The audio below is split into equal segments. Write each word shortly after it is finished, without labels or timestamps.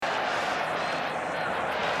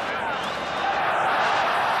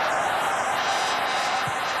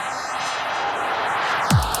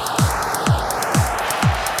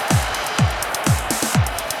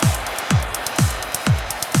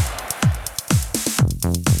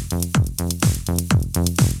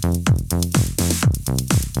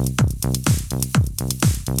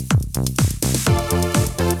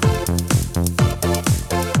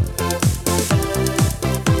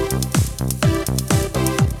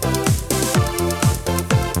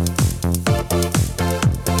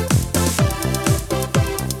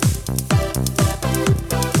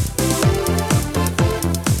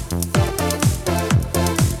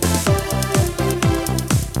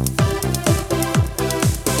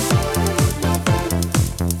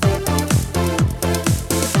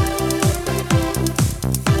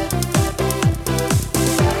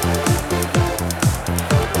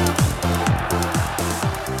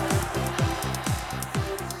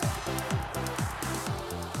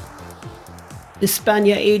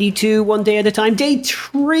España 82, one day at a time. Day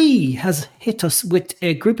 3 has hit us with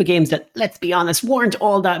a group of games that, let's be honest, weren't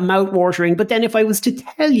all that mouth-watering. But then if I was to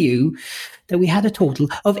tell you that we had a total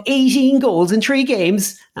of 18 goals in 3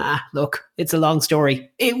 games, look, it's a long story.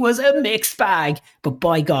 It was a mixed bag. But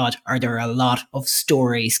by God, are there a lot of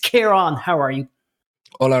stories. Kieran, how are you?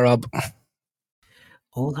 Hola, Rob.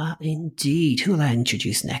 Hola, indeed. Who will I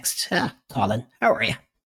introduce next? Colin, how are you?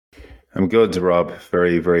 I'm good, Rob.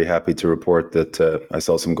 Very, very happy to report that I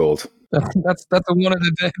saw some gold. That's a one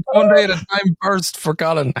day at a time burst for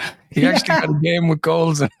Colin. He actually got a game with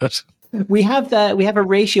goals in it. We have a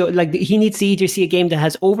ratio, like he needs to either see a game that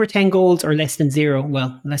has over 10 goals or less than 0.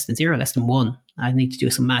 Well, less than 0, less than 1. I need to do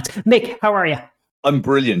some maths. Mick, how are you? I'm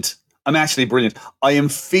brilliant. I'm actually brilliant. I'm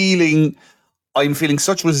feeling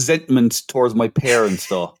such resentment towards my parents,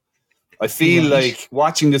 though. I feel like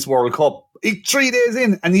watching this World Cup, 3 days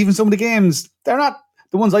in, and even some of the games, they're not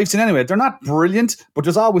the ones I've seen anyway. They're not brilliant, but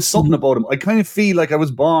there's always something about them. I kind of feel like I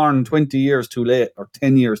was born 20 years too late, or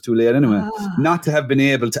 10 years too late anyway, not to have been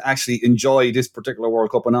able to actually enjoy this particular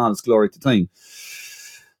World Cup in all its glory at the time.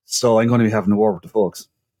 So I'm going to be having a war with the folks.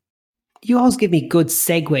 You always give me good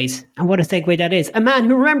segues, and what a segue that is. A man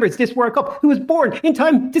who remembers this World Cup, who was born in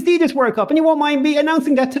time to see this World Cup, and you won't mind me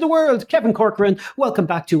announcing that to the world. Kevin Corcoran, welcome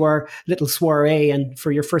back to our little soiree and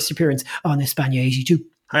for your first appearance on España 82.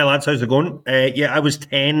 Hi lads, how's it going? I was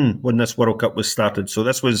 10 when this World Cup was started, so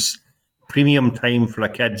this was premium time for the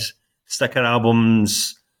kids. Sticker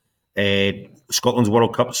albums, Scotland's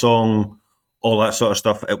World Cup song, all that sort of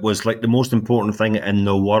stuff. It was like the most important thing in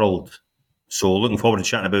the world. So looking forward to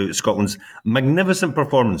chatting about Scotland's magnificent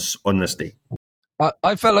performance on this day.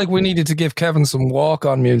 I felt like we needed to give Kevin some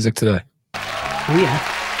walk-on music today. Oh, yeah.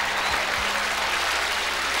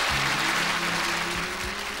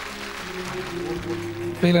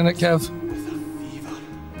 Feeling it, Kev?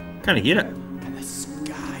 Can't hear it.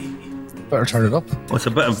 Better turn it up. Oh, it's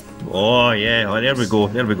a bit of... Oh, yeah. Oh, there we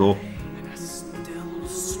go.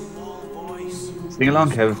 Sing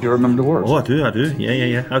along, Kev, if you remember the words. Oh, I do.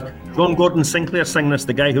 Yeah. John Gordon Sinclair sang this,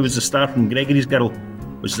 the guy who was the star from Gregory's Girl,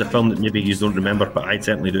 which is a film that maybe you don't remember, but I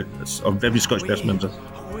certainly do. Every Scottish person remembers it.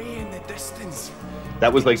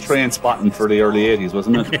 That was like Train Spotting for the early 80s,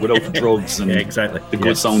 wasn't it? Without the drugs and exactly. The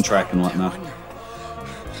good soundtrack and whatnot.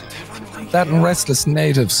 That and Restless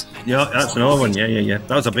Natives. Yeah, that's another one. Yeah.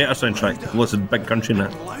 That was a better soundtrack. Lots of big country in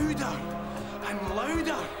that.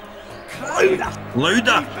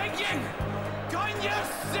 Louder!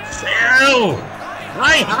 Sell!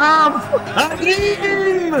 I have a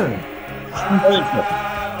dream!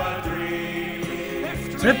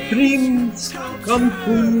 The dreams come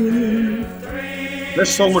true.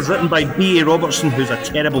 This song was written by B.A. Robertson, who's a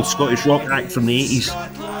terrible Scottish rock act from the 80s,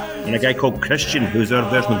 and a guy called Christian, who's our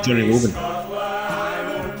version of Johnny Logan.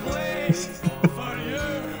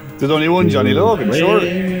 There's only one Johnny Logan,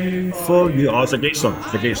 surely. For you. Oh, it's a great song.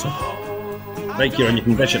 Right, Kieran, you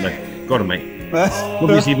can dish it now. Got it, mate.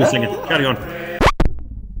 Nobody's even singing. Carry on.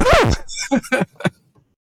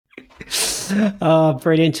 Oh,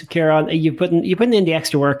 brilliant, Kieran. You putting in the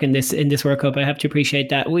extra work in this World Cup. I have to appreciate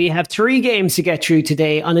that. We have 3 games to get through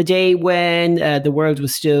today on a day when the world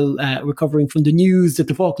was still recovering from the news that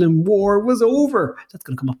the Falkland War was over. That's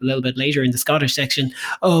going to come up a little bit later in the Scottish section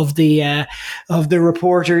of the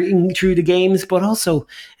reporting through the games, but also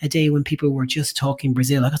a day when people were just talking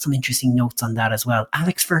Brazil. I got some interesting notes on that as well.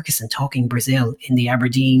 Alex Ferguson talking Brazil in the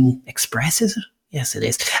Aberdeen Express, is it? Yes, it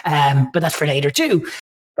is. But that's for later too.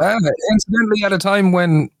 Incidentally, at a time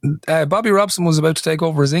when Bobby Robson was about to take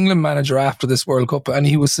over as England manager after this World Cup, and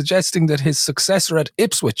he was suggesting that his successor at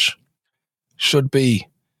Ipswich should be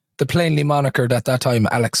the plainly monikered at that time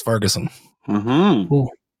Alex Ferguson. That's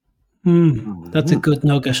a good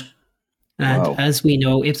nugget. And as we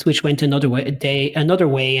know, Ipswich went another way,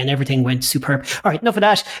 and everything went superb. All right, enough of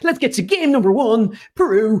that. Let's get to game number 1: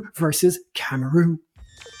 Peru versus Cameroon.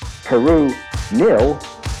 Peru 0,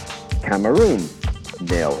 Cameroon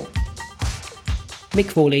 0.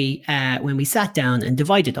 Mick Foley, when we sat down and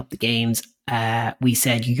divided up the games, we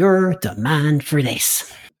said, "You're the man for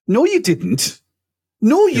this." No, you didn't.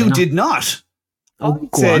 No, you did not. I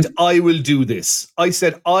said, I will do this. I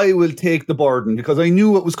said, I will take the burden because I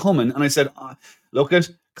knew what was coming. And I said, look at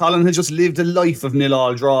Colin has just lived a life of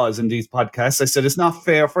 0-0 draws in these podcasts. I said, it's not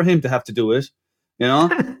fair for him to have to do it. You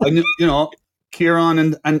know, I knew,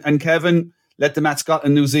 Kieran and Kevin, let them at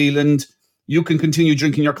Scotland, New Zealand. You can continue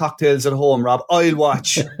drinking your cocktails at home, Rob. I'll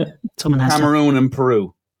watch Cameroon and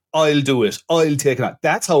Peru. I'll do it. I'll take it out.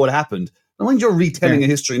 That's how it happened. I mind you're retelling a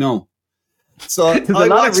history now. So there's a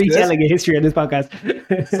lot of retelling a history on this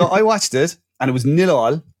podcast. So I watched it, and it was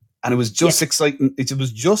 0-0. And it was just exciting. It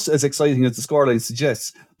was just as exciting as the scoreline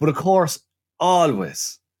suggests. But of course,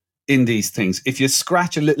 always in these things, if you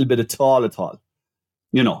scratch a little bit at all,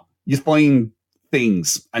 you know, you find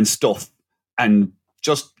things and stuff and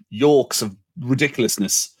just yokes of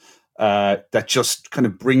ridiculousness that just kind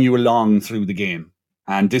of bring you along through the game.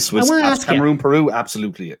 And this was Cameroon, Peru,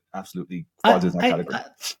 absolutely falls in that category.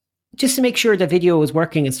 Just to make sure the video was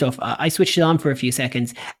working and stuff, I switched it on for a few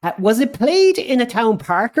seconds. Was it played in a town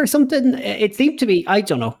park or something? It seemed to be. I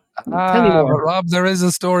don't know. Tell me more. Rob, there is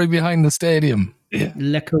a story behind the stadium. Yeah.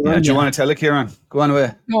 Do you want to tell it, Kieran? Go on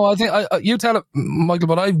away. No, I think you tell it, Michael.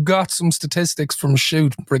 But I've got some statistics from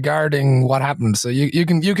Shoot regarding what happened, so you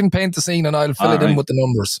can paint the scene, and I'll fill it in with the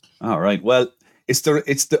numbers. All right. Well, it's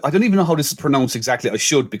the. I don't even know how this is pronounced exactly. I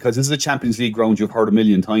should, because this is a Champions League ground you've heard a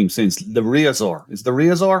million times since. The Riazor. Is the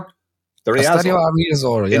Riazor? The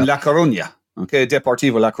Riazor, in La Coruña. Okay,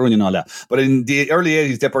 Deportivo La Coruña and all that. But in the early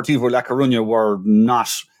 80s, Deportivo La Coruña were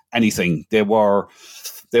not anything. They were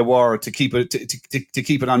to keep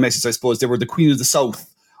it on message, I suppose. They were the Queen of the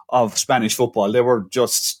South of Spanish football. They were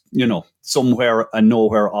just, you know, somewhere and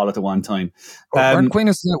nowhere all at the one time. Weren't Queen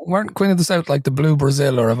of the South like the Blue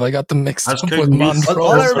Brazil, or have I got them mixed up with Montrose?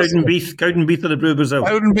 Cowdenbeath of the Blue Brazil.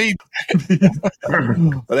 Cowdenbeath.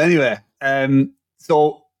 But anyway,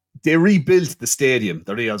 so they rebuilt the stadium,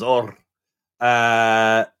 the Riazor.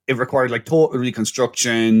 It required like total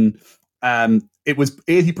reconstruction. It was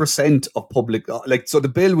 80% of public, so the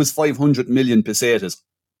bill was 500 million pesetas,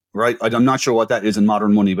 right? I'm not sure what that is in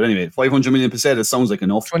modern money, but anyway, 500 million pesetas sounds like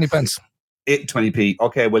enough. 20 pence. 20p.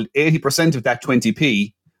 Okay, well, 80% of that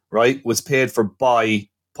 20p, right, was paid for by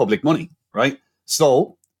public money, right?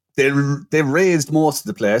 So they raised most of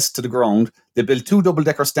the place to the ground. They built 2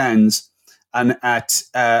 double-decker stands, and at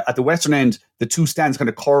the western end, the 2 stands kind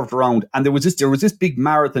of curved around, and there was this big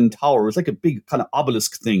marathon tower. It was like a big kind of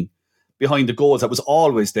obelisk thing behind the goals that was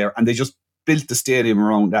always there, and they just built the stadium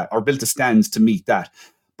around that, or built the stands to meet that.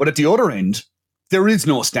 But at the other end, there is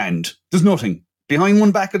no stand. There's nothing. Behind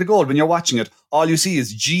one back of the goal, when you're watching it, all you see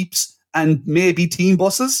is jeeps and maybe team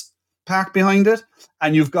buses parked behind it,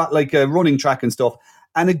 and you've got like a running track and stuff,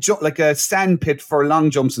 and like a sand pit for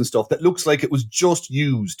long jumps and stuff that looks like it was just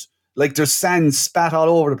used. Like there's sand spat all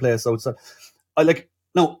over the place outside. I like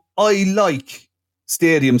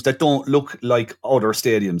stadiums that don't look like other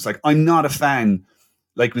stadiums. Like, I'm not a fan,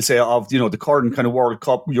 like we say, of, you know, the current kind of World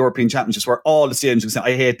Cup, European Championships, where all the stadiums,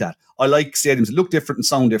 I hate that. I like stadiums that look different and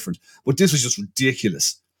sound different. But this was just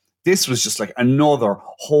ridiculous. This was just like another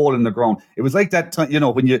hole in the ground. It was like that time, you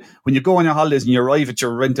know, when you go on your holidays and you arrive at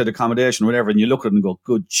your rented accommodation or whatever, and you look at it and go,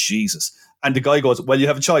 good Jesus. And the guy goes, well, you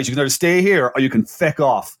have a choice. You can either stay here or you can feck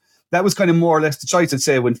off. That was kind of more or less the choice, I'd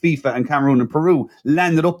say, when FIFA and Cameroon and Peru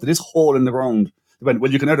landed up to this hole in the ground. They went,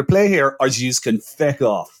 well, you can either play here or you can feck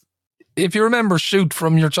off. If you remember Shoot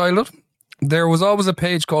from your childhood, there was always a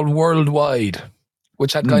page called Worldwide,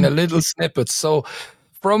 which had kind of little snippets. So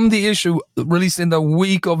from the issue released in the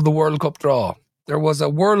week of the World Cup draw, there was a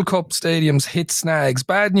World Cup stadiums hit snags.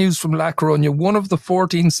 Bad news from La Coruña, one of the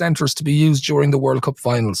 14 centres to be used during the World Cup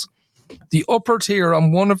finals. The upper tier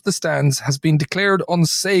on one of the stands has been declared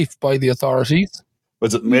unsafe by the authorities.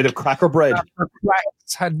 Was it made of cracker bread?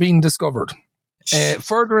 Cracks had been discovered.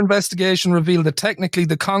 Further investigation revealed that technically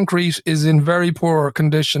the concrete is in very poor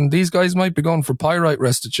condition. These guys might be going for pyrite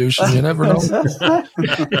restitution. You never know.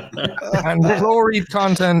 And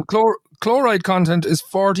chloride content is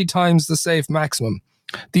 40 times the safe maximum.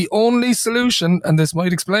 The only solution, and this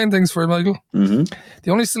might explain things for you, Michael, the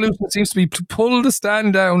only solution seems to be to pull the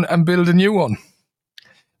stand down and build a new one.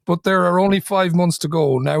 But there are only 5 months to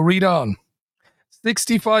go. Now read on.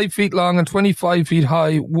 65 feet long and 25 feet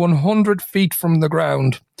high, 100 feet from the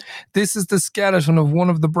ground. This is the skeleton of one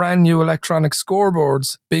of the brand new electronic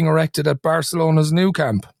scoreboards being erected at Barcelona's Nou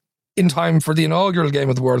Camp in time for the inaugural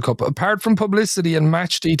game of the World Cup. Apart from publicity and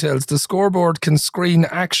match details, the scoreboard can screen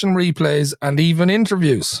action replays and even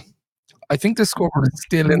interviews. I think the scoreboard is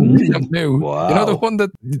still in new. Wow. You know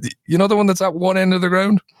the one that's at one end of the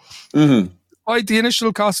ground? Mm-hmm. Despite the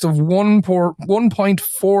initial cost of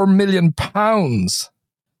 £1.4 million,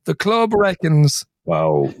 the club reckons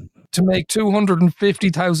to make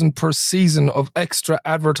 $250,000 per season of extra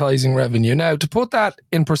advertising revenue. Now, to put that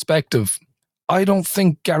in perspective, I don't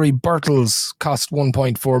think Gary Birtles cost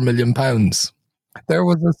 £1.4 million. There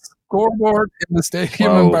was a scoreboard in the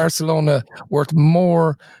stadium in Barcelona worth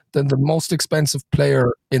more than the most expensive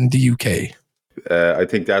player in the UK. I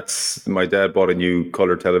think that's, my dad bought a new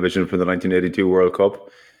colour television for the 1982 World Cup,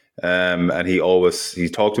 and he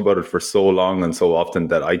talked about it for so long and so often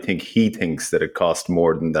that I think he thinks that it cost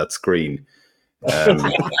more than that screen.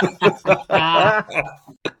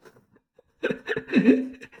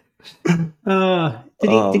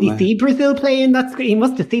 Did he see Brazil playing that? He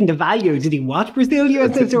must have seen the value. Did he watch Brazil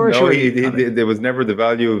USSR? No, there was never the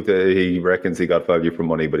value. He reckons he got value for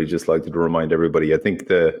money, but he just liked to remind everybody. I think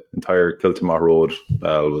the entire Kiltimagh Road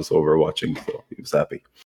was over watching, so he was happy.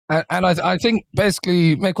 And I think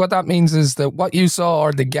basically, Mick, what that means is that what you saw,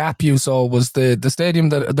 or the gap you saw, was the stadium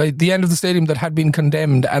that the end of the stadium that had been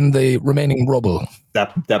condemned and the remaining rubble.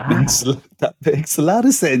 That makes a lot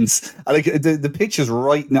of sense. Like the picture's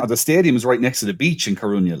right now, the stadium is right next to the beach in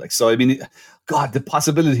Coruña. Like, so I mean, God, the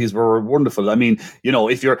possibilities were wonderful. I mean,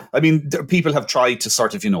 people have tried to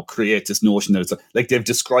sort of, create this notion that it's like they've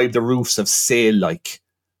described the roofs of sail, like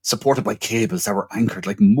supported by cables that were anchored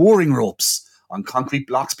like mooring ropes on concrete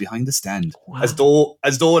blocks behind the stand. Wow. As though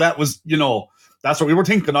that was, that's what we were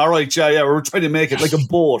thinking. All right, yeah, we were trying to make it like a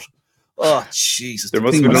boat. Oh, Jesus. There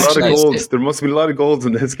must have been a lot of goals. There must have been a lot of goals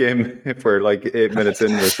in this game if we're like 8 minutes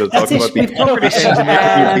in. We're still talking about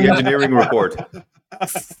the engineering report.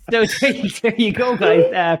 So there you go,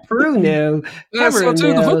 guys. Peru nil. Let's go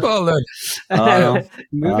to the football then.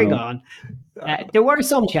 Moving on. There were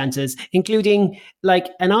some chances, including like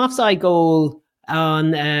an offside goal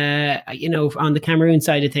on on the Cameroon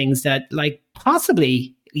side of things that like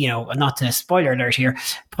possibly, not to spoiler alert here,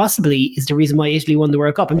 possibly is the reason why Italy won the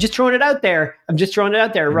World Cup. I'm just throwing it out there.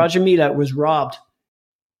 Roger Milla was robbed.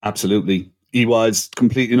 Absolutely. He was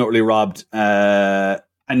completely and utterly robbed. And,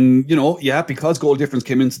 because goal difference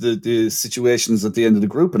came into the situations at the end of the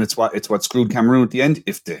group, and it's what screwed Cameroon at the end.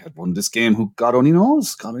 If they had won this game, who God only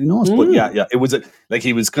knows. But yeah, it was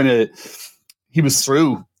he was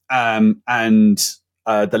through. The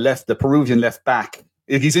Peruvian left back,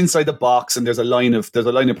 he's inside the box, and there's a line of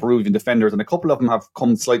Peruvian defenders, and a couple of them have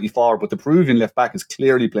come slightly forward, but the Peruvian left back is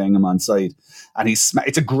clearly playing him onside, and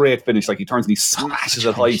it's a great finish. Like, he turns and he smashes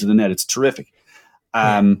it high to the net. It's terrific.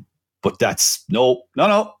 But that's no.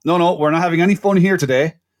 We're not having any fun here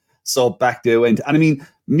today. So back they went, and I mean,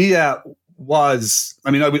 Milla was.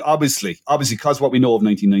 I mean, I would obviously, because what we know of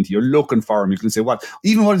 1990, you're looking for him. You can say, what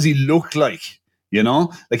does he look like?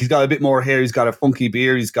 Like, he's got a bit more hair, he's got a funky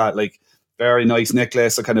beard, he's got like very nice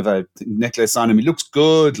necklace, a kind of a necklace on him. He looks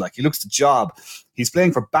good, like he looks the job. He's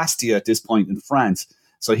playing for Bastia at this point in France,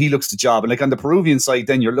 so he looks the job. And like on the Peruvian side,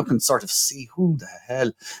 then you're looking sort of see who the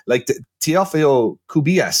hell, like Teófilo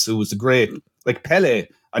Cubillas, who was the great, like Pele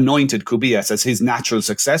anointed Cubillas as his natural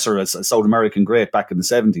successor as a South American great back in the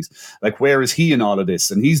 70s. Like, where is he in all of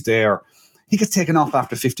this? And he's there. He gets taken off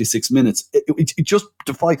after 56 minutes. It just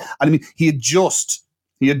defied. I mean, he had just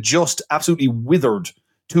absolutely withered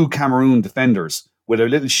two Cameroon defenders with a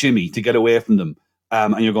little shimmy to get away from them.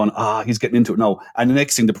 And you're going, he's getting into it now. And the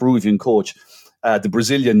next thing, the Peruvian coach, the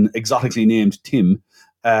Brazilian exotically named Tim,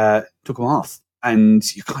 took him off. And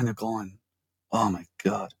you're kind of going, oh my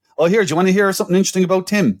God. Oh, here, do you want to hear something interesting about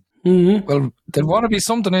Tim? Mm-hmm. Well, there want to be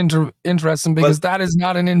something interesting, because that is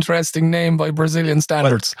not an interesting name by Brazilian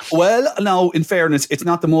standards. Well, now, in fairness, it's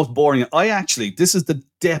not the most boring. this is the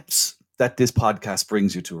depths that this podcast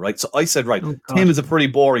brings you to, right? So I said, right, Tim is a pretty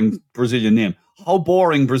boring Brazilian name. How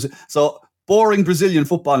boring boring Brazilian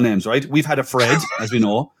football names, right? We've had a Fred, as we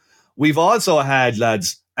know. We've also had,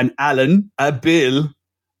 lads, an Alan, a Bill,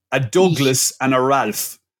 a Douglas, and a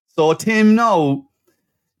Ralph. So Tim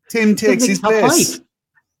takes his place.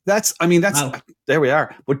 Wow. There we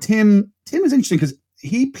are. But Tim is interesting because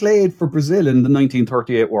he played for Brazil in the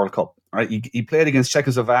 1938 World Cup. Right? He played against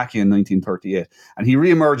Czechoslovakia in 1938, and he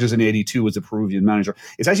reemerges in 82 as a Peruvian manager.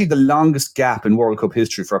 It's actually the longest gap in World Cup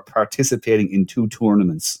history for participating in two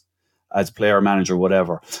tournaments as player, manager,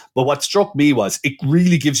 whatever. But what struck me was it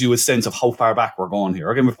really gives you a sense of how far back we're going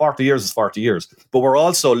here. Again, with 40 years is 40 years. But we're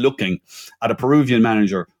also looking at a Peruvian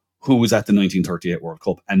manager who was at the 1938 World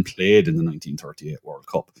Cup and played in the 1938 World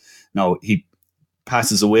Cup. Now, he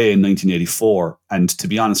passes away in 1984, and to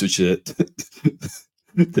be honest with you,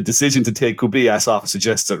 the decision to take Cubillas off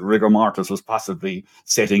suggests that rigor mortis was possibly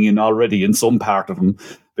setting in already in some part of him,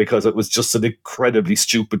 because it was just an incredibly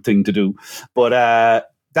stupid thing to do. But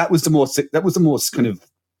that was the most kind of,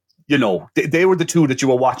 they were the two that you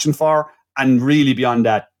were watching for, and really beyond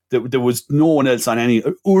that, there was no one else on any.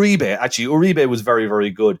 Uribe was very, very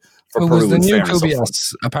good for Peru. Was the new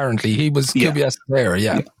Cubillas, apparently. He was Cubillas there,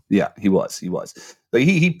 Yeah, he was. Like,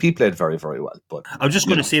 he played very, very well. But I was just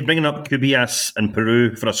going to say, bringing up Cubillas in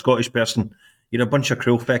Peru for a Scottish person, you're a bunch of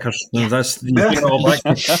cruel feckers. That's all back.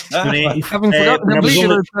 I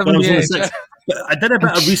did a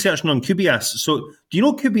bit of research on Cubillas. So, do you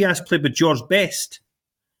know Cubillas played with George Best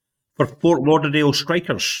for Fort Lauderdale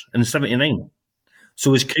Strikers in '79?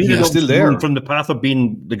 So his career still there, from the path of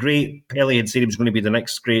being the great Pele had said he was going to be the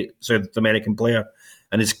next great South American player,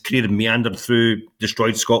 and his career meandered through,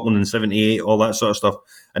 destroyed Scotland in '78, all that sort of stuff.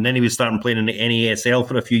 And then he was starting playing in the NASL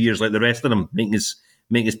for a few years, like the rest of them, making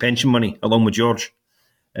his pension money along with George.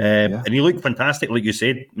 And he looked fantastic, like you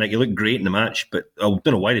said. Like, he looked great in the match, but I don't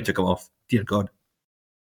know why they took him off. Dear God.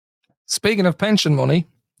 Speaking of pension money,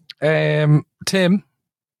 Tim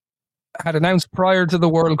had announced prior to the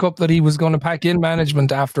World Cup that he was going to pack in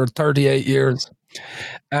management after 38 years.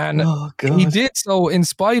 And he did so in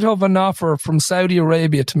spite of an offer from Saudi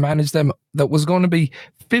Arabia to manage them that was going to be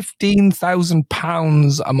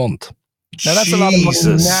 £15,000 a month. Now, that's a lot of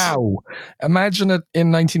money now. Imagine it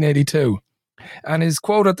in 1982. And his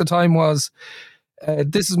quote at the time was,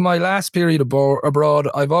 "This is my last period abroad.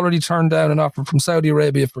 I've already turned down an offer from Saudi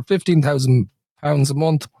Arabia for £15,000 a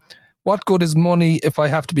month. What good is money if I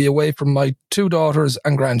have to be away from my 2 daughters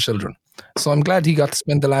and grandchildren?" So I'm glad he got to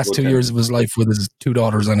spend the last 2 years of his life with his 2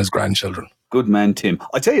 daughters and his grandchildren. Good man, Tim.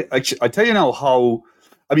 I tell you now how.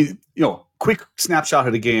 I mean, quick snapshot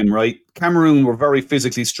of the game, right? Cameroon were very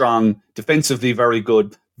physically strong, defensively very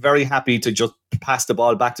good, very happy to just pass the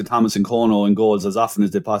ball back to Thomas and Kono in goals as often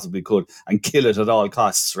as they possibly could and kill it at all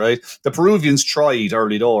costs, right? The Peruvians tried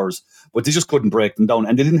early doors, but they just couldn't break them down,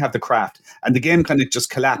 and they didn't have the craft. And the game kind of just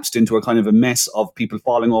collapsed into a kind of a mess of people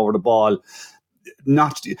falling over the ball.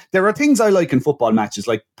 There are things I like in football matches,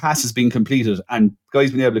 like passes being completed and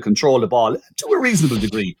guys being able to control the ball to a reasonable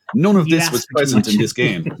degree. None of this was present in this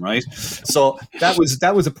game, right? So that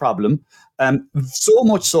was a problem. So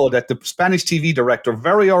much so that the Spanish TV director,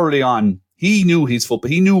 very early on, he knew his football.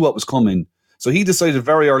 He knew what was coming. So he decided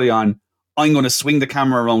very early on, I'm going to swing the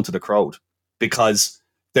camera around to the crowd because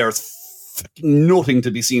there's nothing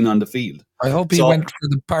to be seen on the field. I hope he went for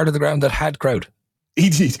the part of the ground that had crowd. He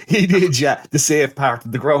did, yeah. The safe part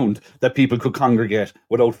of the ground that people could congregate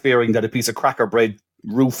without fearing that a piece of cracker bread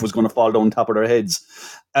roof was going to fall down on top of their heads.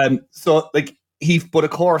 But of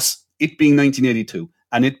course, it being 1982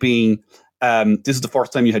 and it being, this is the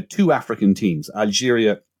first time you had 2 African teams,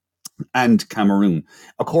 Algeria and Cameroon.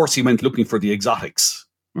 Of course, he went looking for the exotics.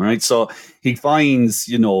 Right, so he finds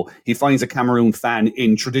a Cameroon fan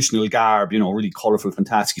in traditional garb, really colourful,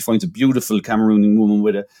 fantastic. He finds a beautiful Cameroonian woman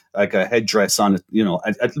with a headdress on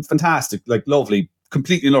it, fantastic, like lovely,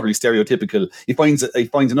 completely lovely, stereotypical. He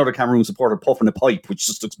finds another Cameroon supporter puffing a pipe, which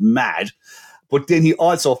just looks mad. But then he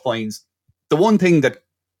also finds the one thing that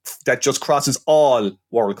just crosses all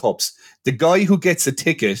World Cups: the guy who gets a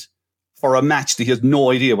ticket for a match that he has no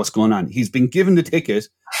idea what's going on. He's been given the ticket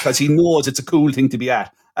because he knows it's a cool thing to be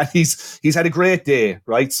at. And he's had a great day,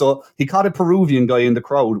 right? So he caught a Peruvian guy in the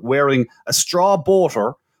crowd wearing a straw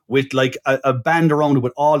boater with like a band around it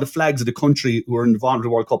with all the flags of the country who are involved in the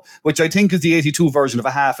World Cup, which I think is the 82 version of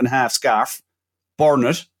a half and half scarf. Burn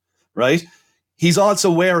it, right? He's also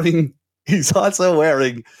wearing an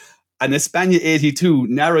España 82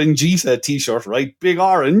 Naranjita t-shirt, right? Big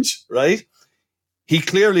orange, right? He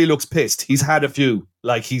clearly looks pissed. He's had a few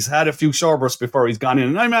sherbets before he's gone in.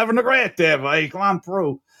 And I'm having a great day, boy. Come on,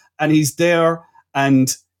 Peru. And he's there.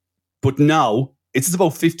 But now, it's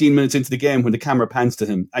about 15 minutes into the game when the camera pans to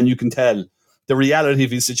him. And you can tell the reality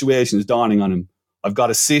of his situation is dawning on him. I've got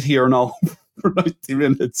to sit here now for 90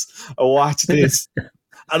 minutes and watch this.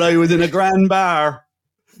 And I was in a grand bar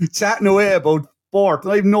chatting away about sport.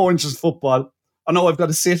 I have no interest in football. I know I've got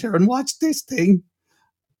to sit here and watch this thing.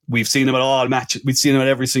 We've seen him at all matches. We've seen him at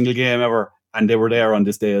every single game ever, and they were there on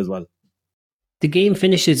this day as well. The game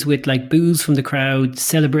finishes with like boos from the crowd,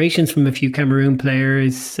 celebrations from a few Cameroon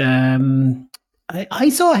players. I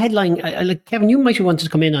saw a headline. Like Kevin, you might have wanted to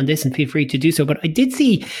come in on this, and feel free to do so. But I did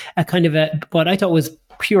see a kind of what I thought was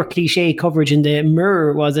pure cliche coverage in the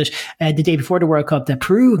Mirror. Was it the day before the World Cup that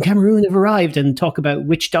Peru and Cameroon have arrived and talk about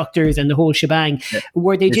witch doctors and the whole shebang? Yeah.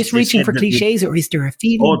 Were they just reaching for cliches, or is there a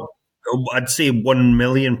feeling? I'd say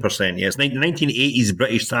 1,000,000%. Yes, 1980s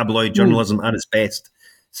British tabloid journalism at its best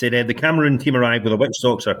said the Cameroon team arrived with a witch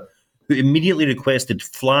doctor who immediately requested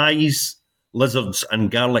flies, lizards, and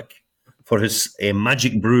garlic for his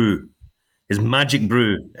magic brew. His magic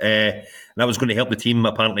brew. That was going to help the team,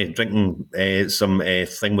 apparently, drinking some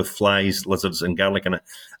thing with flies, lizards, and garlic in it.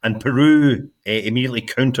 And Peru immediately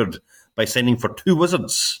countered by sending for 2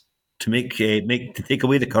 wizards to take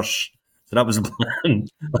away the curse. So that was the plan.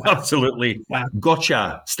 Absolutely. Wow.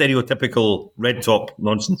 Gotcha. Stereotypical red top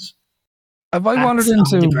nonsense. Have I wandered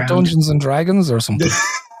into Dungeons and Dragons or something?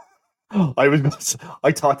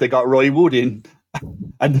 I thought they got Roy Wood in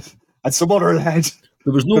and some other lad.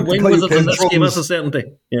 There was no wing wizards in this game, that's a certainty.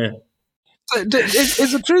 Yeah.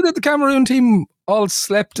 Is it true that the Cameroon team all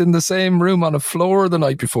slept in the same room on a floor the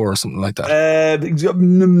night before or something like that?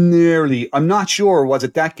 Nearly. I'm not sure. Was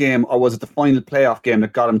it that game or was it the final playoff game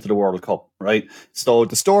that got him to the World Cup? Right. So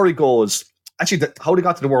the story goes. Actually, how they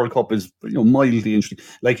got to the World Cup is mildly interesting.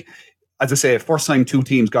 Like, as I say, first time two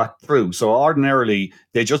teams got through. So ordinarily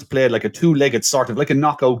they just played like a two-legged sort of like a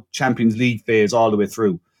knockout Champions League phase all the way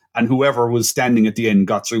through. And whoever was standing at the end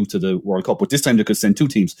got through to the World Cup. But this time they could send two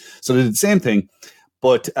teams. So they did the same thing.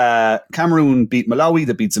 But Cameroon beat Malawi,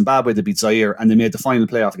 they beat Zimbabwe, they beat Zaire, and they made the final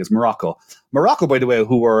playoff against Morocco. Morocco, by the way,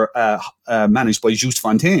 who were managed by Just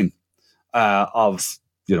Fontaine of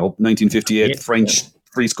 1958, French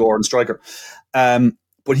free scorer and striker.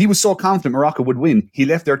 But he was so confident Morocco would win, he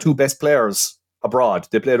left their two best players abroad.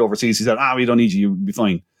 They played overseas. He said, we don't need you, you'll be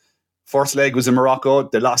fine. First leg was in Morocco.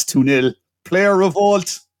 They lost 2-0. Player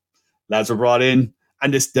revolt. Lads were brought in.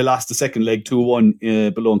 And they lost the second leg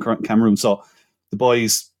 2-1 below in Cameroon. So the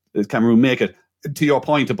boys, Cameroon, make it. To your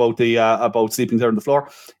point about about sleeping there on the floor,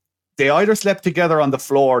 they either slept together on the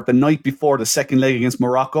floor the night before the second leg against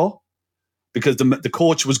Morocco, because the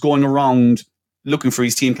coach was going around looking for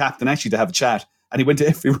his team captain actually to have a chat. And he went to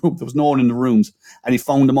every room. There was no one in the rooms. And he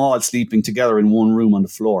found them all sleeping together in one room on the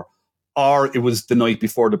floor. Or it was the night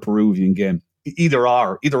before the Peruvian game. Either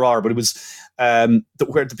or. But it was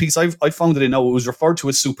where the piece I found it in now, it was referred to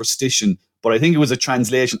as superstition, but I think it was a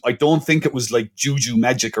translation. I don't think it was like juju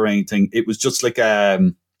magic or anything. It was just like I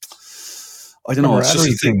don't know, it's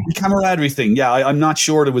just a camaraderie thing. Yeah, I'm not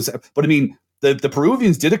sure there was, but I mean, the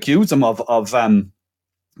Peruvians did accuse him of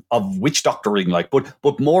witch doctoring,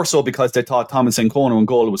 but more so because they thought Thomas Nkono in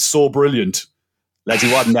goal was so brilliant. Like,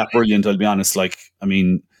 he wasn't that brilliant, I'll be honest.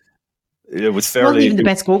 It was fairly... Not even the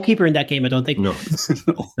best goalkeeper in that game, I don't think. No,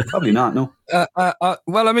 no, probably not, no.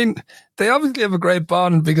 Well, I mean, they obviously have a great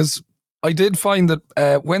bond, because I did find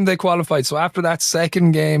that when they qualified, so after that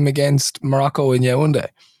second game against Morocco in Yaoundé,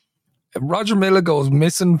 Roger Milla goes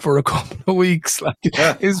missing for a couple of weeks.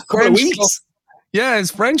 His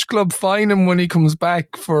French club fine him when he comes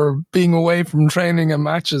back for being away from training and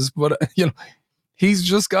matches, but he's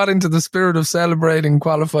just got into the spirit of celebrating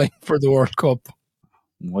qualifying for the World Cup.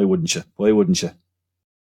 Why wouldn't you?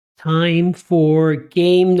 Time for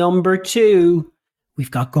game number 2.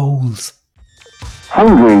 We've got goals.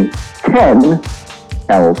 Hungary 10,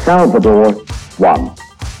 El Salvador 1. All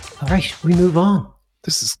right, we move on.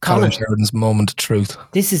 This is Colin Sheridan's moment of truth.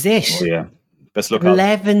 This is it. Oh, yeah. Best luck.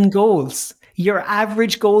 11 goals. Your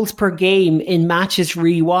average goals per game in matches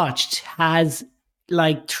rewatched has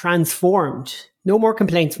transformed. No more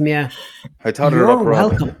complaints from you. I totted it up,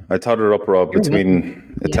 Rob,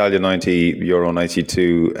 between Italia 90, Euro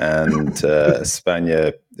 92 and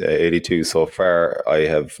Spania 82. So far, I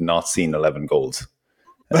have not seen 11 goals.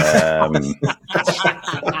 And then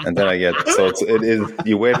it is,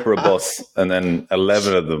 you wait for a bus and then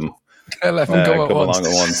 11 of them come along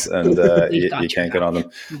at once, and you can't get on them.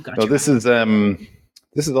 No, this is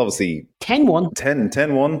obviously 10-1.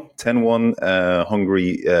 10-1.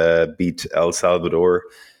 Hungary beat El Salvador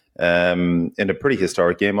in a pretty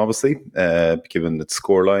historic game, obviously, given its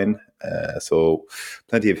scoreline. So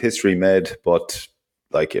plenty of history made, but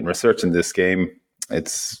in researching this game,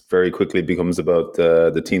 it's very quickly becomes about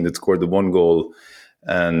the team that scored the one goal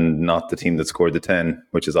and not the team that scored the 10,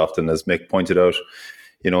 which is often, as Mick pointed out,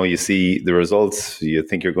 you see the results, you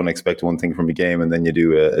think you're going to expect one thing from a game, and then you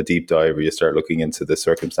do a deep dive where you start looking into the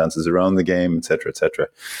circumstances around the game, etc., etc.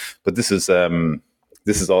 But this is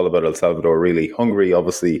all about El Salvador, really. Hungary,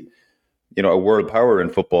 obviously, a world power in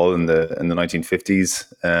football in the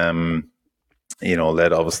 1950s,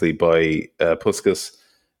 led obviously by Puskas,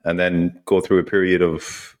 and then go through a period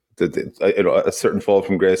of a certain fall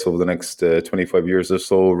from grace over the next 25 years or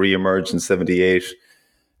so, re-emerge in 78,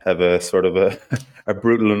 have a sort of a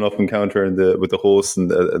brutal enough encounter with the hosts in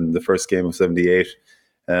the first game of 78,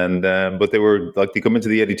 and but they come into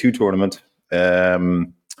the 82 tournament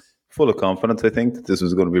full of confidence. I think that this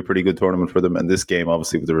was going to be a pretty good tournament for them, and this game,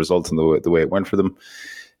 obviously, with the results and the way it went for them,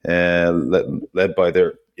 led by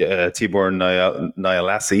their Tibor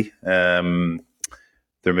Nyalassi,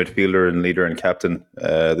 their midfielder and leader and captain.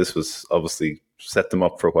 This was obviously set them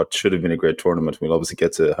up for what should have been a great tournament. We'll obviously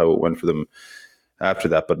get to how it went for them after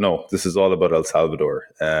that, but no, this is all about El Salvador.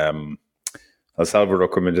 El Salvador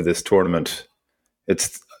come into this tournament.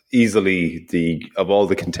 It's easily of all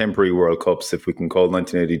the contemporary World Cups, if we can call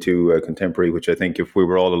 1982 contemporary, which I think if we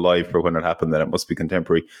were all alive for when it happened, then it must be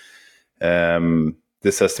contemporary.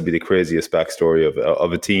 This has to be the craziest backstory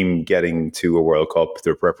of a team getting to a World Cup,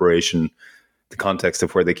 their preparation, the context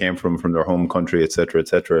of where they came from their home country, etc.,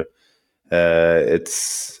 etc.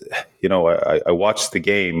 It's I watched the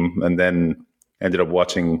game and then ended up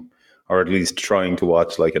watching or at least trying to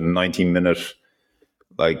watch like a 90-minute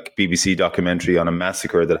like BBC documentary on a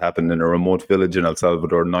massacre that happened in a remote village in El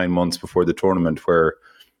Salvador 9 months before the tournament, where,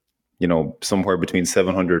 you know, somewhere between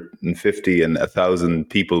 750 and 1,000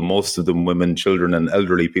 people, most of them women, children, and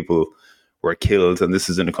elderly people, were killed. And this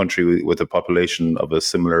is in a country with a population of a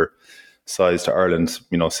similar size to Ireland,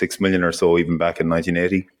 6 million or so, even back in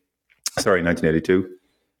 1982.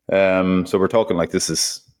 So we're talking like this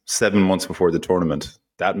is 7 months before the tournament.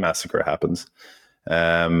 That massacre happens.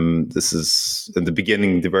 This is in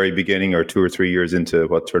the very beginning, or 2 or 3 years into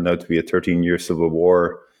what turned out to be a 13-year civil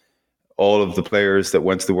war. All of the players that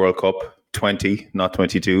went to the World Cup, 20, not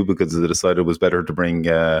 22, because they decided it was better to bring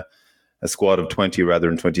a squad of 20 rather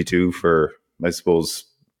than 22 for, I suppose,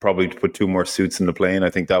 probably to put 2 more suits in the plane.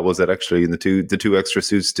 I think that was it, actually. And the two extra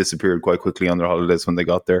suits disappeared quite quickly on their holidays when they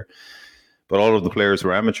got there. But all of the players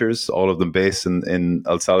were amateurs, all of them based in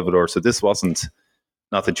El Salvador. So this wasn't,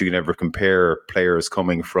 not that you can ever compare players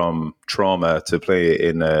coming from trauma to play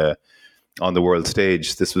on the world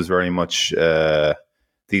stage. This was very much,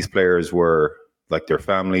 these players were like their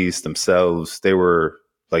families themselves. They were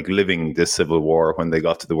like living this civil war when they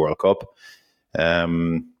got to the World Cup.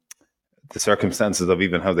 The circumstances of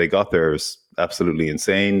even how they got there is absolutely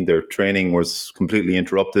insane. Their training was completely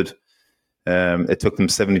interrupted. It took them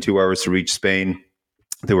 72 hours to reach Spain.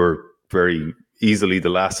 They were very easily the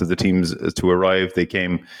last of the teams to arrive. They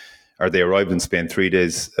arrived in Spain 3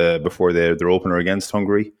 days before their opener against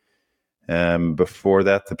Hungary. Before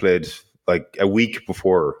that, they played like a week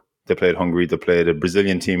before they played Hungary. They played a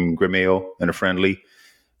Brazilian team, Grêmio, in a friendly.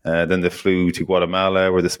 Then they flew to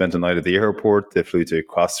Guatemala, where they spent a night at the airport. They flew to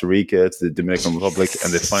Costa Rica, to the Dominican Republic,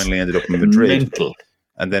 and they finally ended up in Madrid. Mental.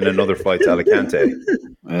 And then another flight to Alicante.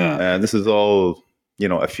 This is all,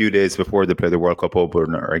 a few days before they play the World Cup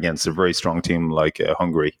opener against a very strong team like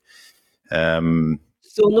Hungary. So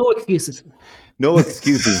no excuses. No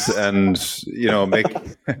excuses, and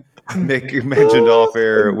Mick mentioned off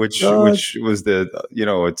air, which was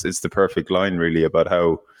it's the perfect line really about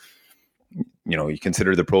how, you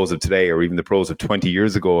consider the pros of today, or even the pros of 20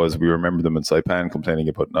 years ago, as we remember them in Saipan, complaining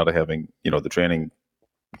about not having, the training,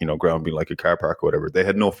 ground being like a car park or whatever. They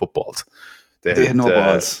had no footballs. They had no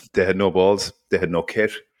balls. They had no balls. They had no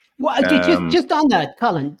kit. Well, just on that,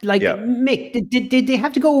 Colin, Mick, did they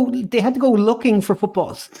have to go? They had to go looking for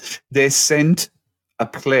footballs. They sent a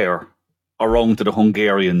player around to the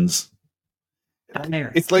Hungarians.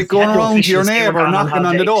 It's like going around to your neighbour, knocking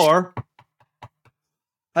on the door.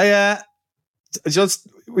 Our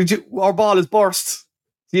ball is burst.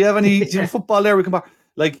 Do you have any football there we can buy?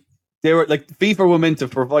 Like, they were like, FIFA were meant to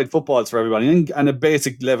provide footballs for everybody and a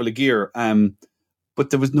basic level of gear. But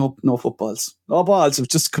there was no footballs. No balls. It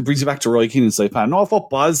just brings you back to Roy Keane and Saipan. No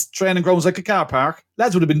footballs. Training grounds like a car park.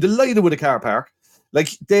 Lads would have been delighted with a car park. Like,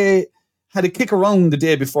 they had a kick around the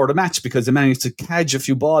day before the match because they managed to catch a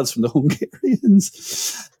few balls from the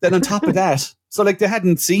Hungarians. Then on top of that, so like, they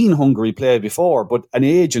hadn't seen Hungary play before, but an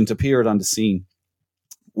agent appeared on the scene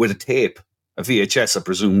with a tape, a VHS, I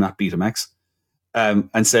presume, not Betamax,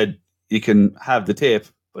 and said, you can have the tape,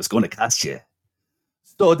 but it's going to cost you.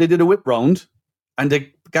 So they did a whip round, and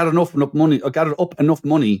they got enough money to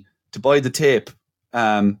buy the tape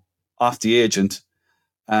off the agent,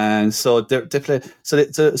 and so they played. So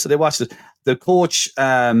they watched it. The coach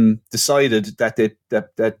decided that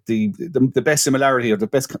the best similarity or the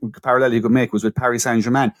best parallel you could make was with Paris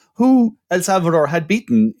Saint-Germain, who El Salvador had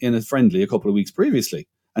beaten in a friendly a couple of weeks previously,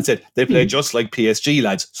 and said they play just like PSG,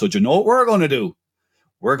 lads. So do you know what we're going to do?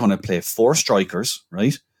 We're going to play 4 strikers,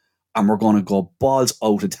 right? And we're going to go balls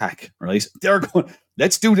out attack, right?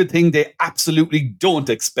 Let's do the thing they absolutely don't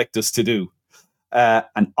expect us to do.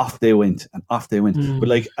 And off they went. But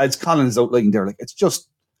like, as Colin is outlining there, like,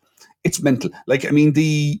 it's mental. Like, I mean,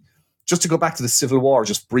 just to go back to the Civil War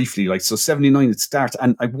just briefly, like, so 79 it starts,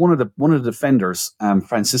 and one of the defenders,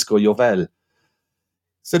 Francisco Jovel,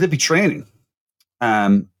 said they'd be training.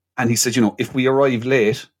 And he said, if we arrived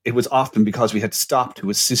late, it was often because we had to stop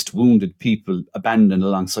to assist wounded people abandoned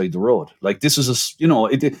alongside the road. Like, this was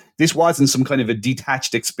this wasn't some kind of a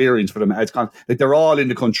detached experience for them. Like, they're all in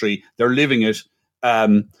the country, they're living it.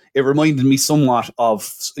 It reminded me somewhat of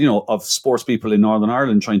sports people in Northern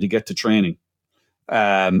Ireland trying to get to training,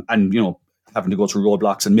 and having to go through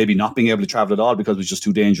roadblocks and maybe not being able to travel at all because it was just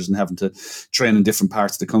too dangerous, and having to train in different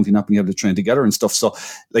parts of the country, not being able to train together and stuff. So,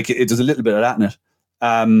 like, there's a little bit of that in it.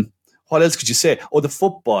 What else could you say? Oh, the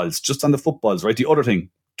footballs, just on the footballs, right? The other thing,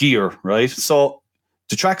 gear, right? So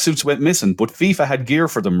the tracksuits went missing, but FIFA had gear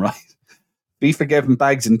for them, right? FIFA gave them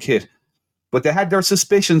bags and kit, but they had their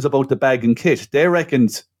suspicions about the bag and kit. They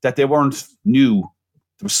reckoned that they weren't new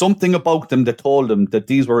There was something about them that told them that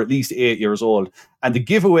these were at least 8 years old. And the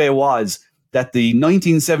giveaway was that the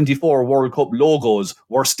 1974 World Cup logos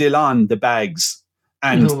were still on the bags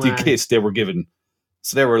and the kit they were given.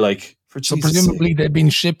 So they were like, so presumably they'd been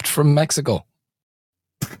shipped from Mexico.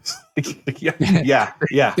 yeah.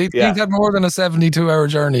 These had more than a 72-hour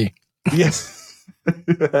journey. Yes.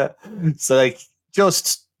 So like,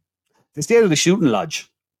 just they stayed at the shooting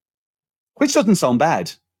lodge, which doesn't sound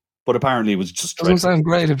bad, but apparently it was just doesn't sound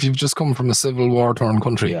great if you've just come from a civil war torn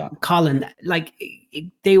country. Yeah. Colin, like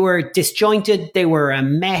they were disjointed, they were a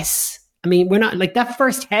mess. I mean, we're not like that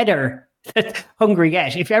first header that Hungary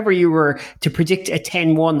get. If ever you were to predict a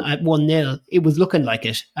 10-1 at 1-0, it was looking like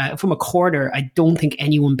it. From a corner, I don't think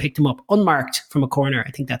anyone picked him up unmarked from a corner.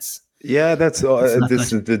 I think that's this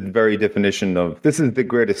is the very definition of this is the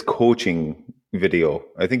greatest coaching video.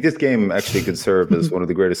 I think this game actually could serve as one of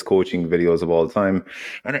the greatest coaching videos of all time.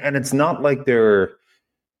 And it's not like they're,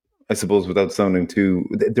 I suppose, without sounding too,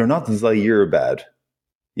 they're not Zaire bad.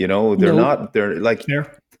 You know, they're like,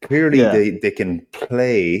 clearly they can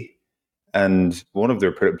play. And one of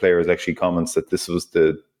their players actually comments that this was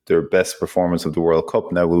their best performance of the World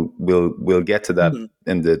Cup. Now we'll get to that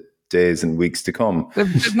in the days and weeks to come.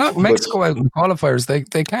 They've knocked Mexico out in the qualifiers.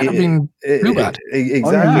 They can't have been too bad.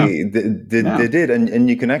 Exactly. They did. And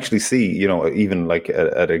you can actually see, you know, even like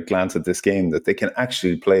at a glance at this game, that they can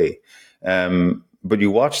actually play. But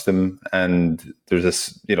you watch them and there's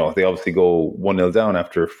this, you know, they obviously go 1-0 down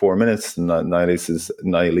after 4 minutes.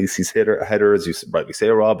 Nialisi's header, as you rightly say,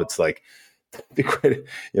 Rob, it's like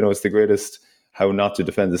it's the greatest how not to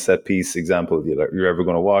defend the set piece example you're ever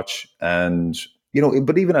going to watch. And, you know,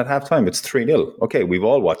 but even at halftime, it's 3-0. Okay, we've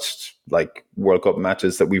all watched like World Cup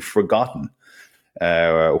matches that we've forgotten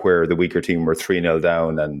where the weaker team were 3-0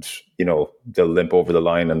 down and, you know, they'll limp over the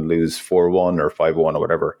line and lose 4-1 or 5-1 or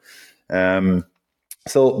whatever.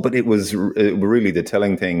 But it was really the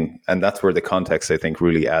telling thing, and that's where the context, I think,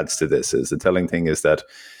 really adds to this, is the telling thing is that,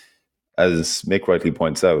 as Mick rightly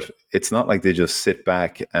points out, it's not like they just sit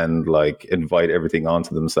back and like invite everything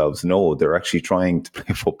onto themselves. No, they're actually trying to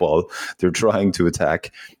play football. They're trying to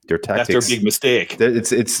attack. Their tactics. That's their big mistake.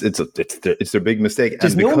 It's their big mistake.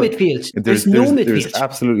 There's no midfield. There's no midfield. There's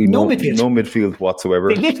absolutely no midfield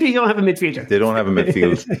whatsoever. They literally don't have a midfielder. They don't have a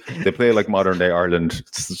midfield. They play like modern day Ireland.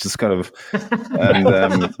 It's just kind of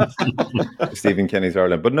Stephen Kenny's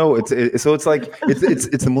Ireland. But no, it's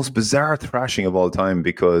the most bizarre thrashing of all time,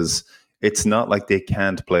 because it's not like they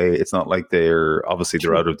can't play. It's not like they're out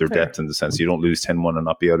of their depth, in the sense you don't lose 10-1 and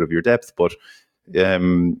not be out of your depth. But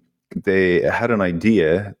they had an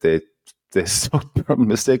idea. They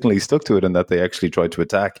mistakenly stuck to it, and that they actually tried to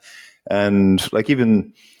attack. And like,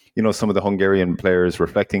 even, you know, some of the Hungarian players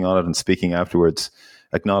reflecting on it and speaking afterwards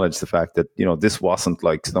acknowledge the fact that, you know, this wasn't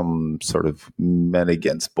like some sort of men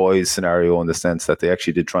against boys scenario, in the sense that they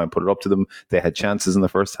actually did try and put it up to them. They had chances in the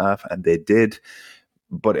first half, and they did.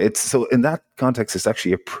 But it's so, in that context, it's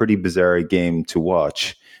actually a pretty bizarre game to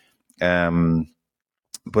watch.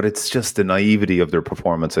 But it's just the naivety of their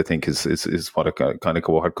performance, I think, is what it kind of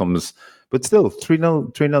what comes. But still,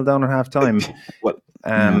 3-0 down at half time.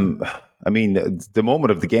 I mean, the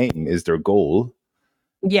moment of the game is their goal.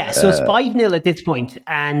 Yeah, so it's 5-0 at this point,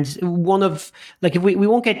 and one of, like, if we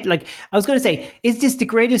won't get, like, I was going to say, is this the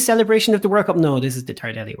greatest celebration of the World Cup? No, this is the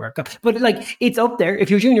Tardelli World Cup, but like, it's up there.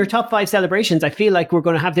 If you're doing your top 5 celebrations, I feel like we're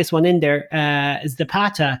going to have this one in there. Is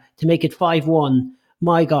Zapata to make it 5-1?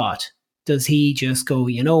 My God, does he just go,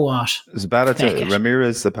 you know what?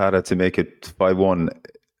 Ramirez Zapata to make it 5-1.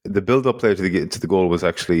 The build-up play to the goal was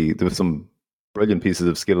actually, there was some brilliant pieces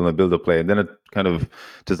of skill in the build-up play, and then it kind of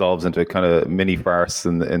dissolves into a kind of mini farce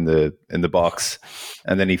in the box,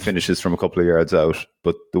 and then he finishes from a couple of yards out.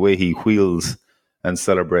 But the way he wheels and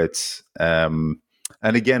celebrates, and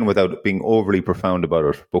again, without being overly profound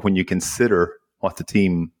about it, but when you consider what the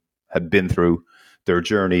team had been through, their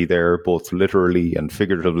journey there, both literally and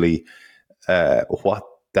figuratively, what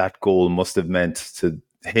that goal must have meant to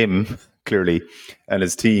him, clearly, and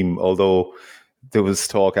his team, although there was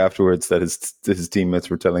talk afterwards that his teammates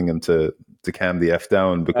were telling him to calm the F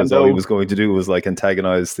down, because all he was going to do was like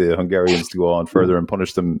antagonize the Hungarians to go on further and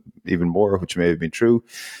punish them even more, which may have been true.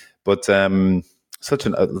 But such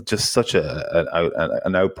an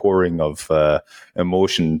outpouring of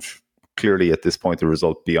emotion, clearly at this point, the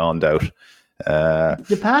result beyond doubt.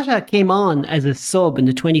 Zapata came on as a sub in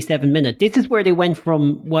the 27th minute. This is where they went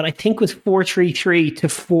from what I think was 4-3-3 to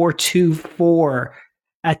 4-2-4.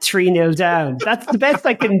 at 3-0 down. That's the best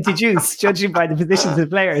I can deduce, judging by the positions of the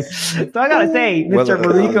players. So I got to say, Mr.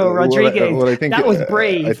 Marico Rodriguez, I think, that was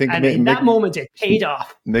brave. I think and in that moment, it paid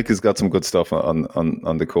off. Mick has got some good stuff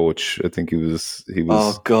on the coach. I think he was.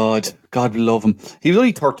 Oh, God love him. He was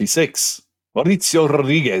only 36. Mauricio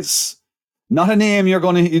Rodriguez. Not a name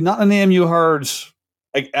you heard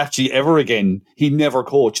actually ever again. He never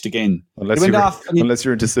coached again. Unless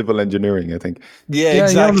you're into civil engineering, I think. Yeah,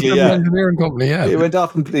 exactly. Yeah, engineering company. Yeah, he went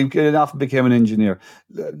off and became an engineer.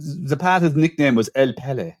 Zapata's nickname was El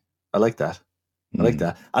Pele. I like that.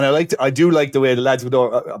 And I do like the way the lads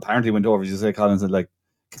apparently went over. As you say, Colin said, like,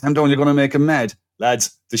 calm down, you're going to make him mad,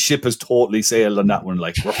 lads. The ship has totally sailed on that one.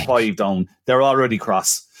 Like, we're 5 down. They're already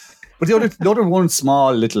cross. But the other one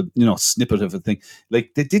small little, snippet of a thing,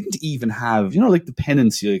 like they didn't even have, like the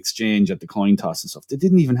pennants you exchange at the coin toss and stuff. They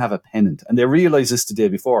didn't even have a pennant. And they realized this the day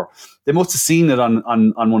before. They must have seen it on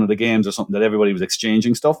one of the games or something that everybody was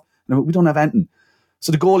exchanging stuff. And we don't have anything.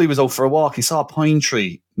 So the goalie was out for a walk. He saw a pine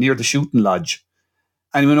tree near the shooting lodge.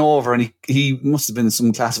 And he went over and he must have been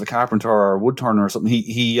some class of a carpenter or a wood turner or something.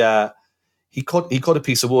 He cut a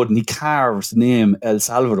piece of wood and he carved the name El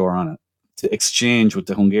Salvador on it to exchange with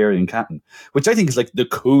the Hungarian captain, which I think is like the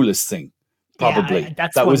coolest thing, probably. Yeah,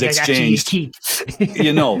 that's that was exchanged,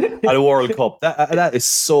 at a World Cup. That is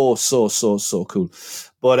so cool.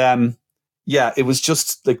 But it was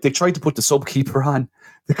just like they tried to put the subkeeper on.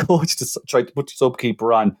 The coach tried to put the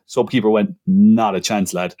subkeeper on. Subkeeper went, not a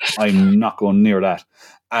chance, lad. I'm not going near that.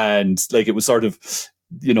 And like it was sort of,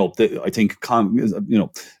 I think,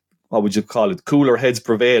 what would you call it? Cooler heads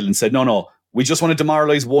prevailed and said, no. We just want to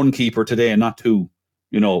demoralise one keeper today and not 2.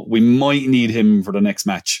 We might need him for the next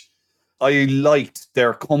match. I liked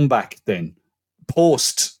their comeback then,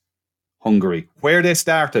 post-Hungary. Where they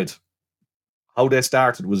started, how they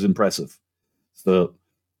started was impressive. So,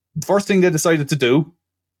 the first thing they decided to do,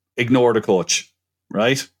 ignore the coach,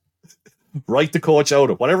 right? Write the coach out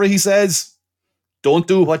of whatever he says. Don't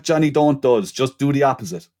do what Johnny Don't does. Just do the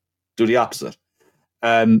opposite.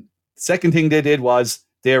 Second thing they did was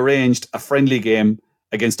they arranged a friendly game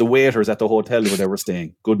against the waiters at the hotel where they were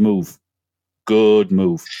staying. Good move. You're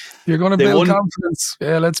going to build confidence.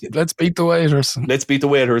 Yeah, let's beat the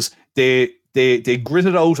waiters. They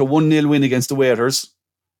gritted out a 1-0 win against the waiters.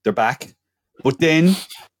 They're back. But then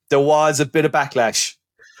there was a bit of backlash.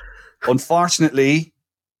 Unfortunately,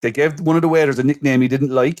 they gave one of the waiters a nickname he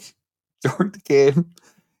didn't like during the game.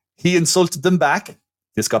 He insulted them back.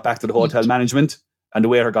 This got back to the hotel management and the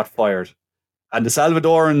waiter got fired. And the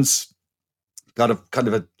Salvadorans got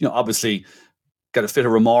obviously got a fit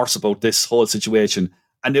of remorse about this whole situation.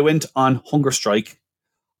 And they went on hunger strike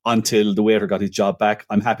until the waiter got his job back.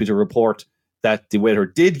 I'm happy to report that the waiter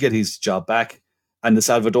did get his job back and the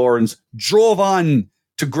Salvadorans drove on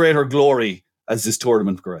to greater glory as this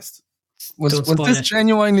tournament progressed. Was this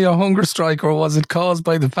genuinely a hunger strike or was it caused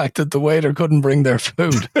by the fact that the waiter couldn't bring their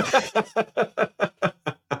food?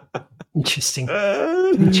 Interesting.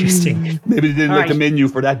 Maybe they didn't like the menu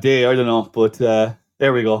for that day. I don't know. But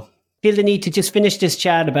there we go. Feel the need to just finish this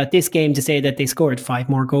chat about this game to say that they scored 5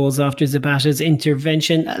 more goals after Zapata's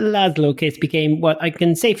intervention. Laszlo Kiss became what I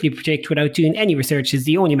can safely predict without doing any research is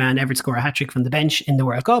the only man ever to score a hat-trick from the bench in the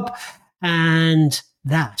World Cup. And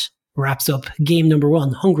that wraps up game number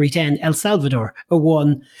 1. Hungary 10, El Salvador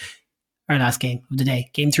 1. Our last game of the day.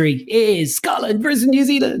 Game 3 is Scotland versus New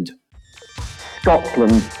Zealand.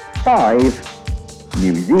 Scotland 5,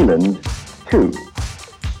 New Zealand 2.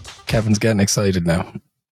 Kevin's getting excited now.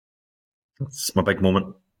 It's my big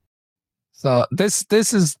moment. So this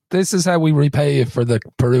is how we repay you for the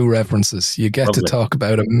Peru references. You get to talk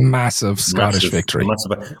about a massive Scottish victory.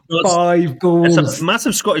 5 goals. It's a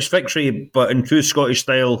massive Scottish victory, but in true Scottish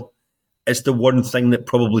style, it's the one thing that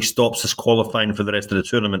probably stops us qualifying for the rest of the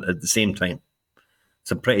tournament at the same time.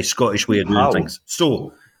 It's a pretty Scottish way of doing things.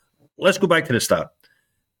 So let's go back to the start.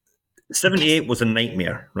 78 was a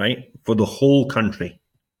nightmare, right? For the whole country.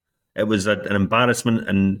 It was an embarrassment,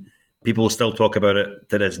 and people still talk about it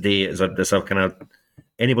to this day. As a kind of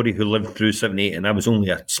anybody who lived through 78, and I was only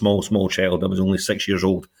a small child. I was only 6 years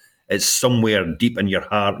old. It's somewhere deep in your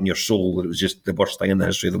heart and your soul that it was just the worst thing in the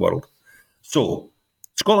history of the world. So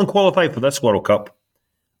Scotland qualified for this World Cup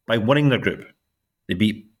by winning their group. They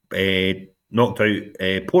beat, knocked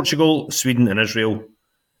out Portugal, Sweden, and Israel.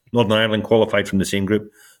 Northern Ireland qualified from the same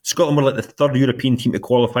group. Scotland were like the third European team to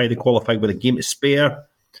qualify. They qualified with a game to spare.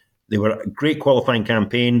 They were a great qualifying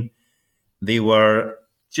campaign. They were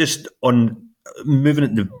just on moving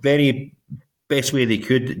it the very best way they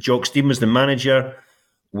could. Jock Steven was the manager.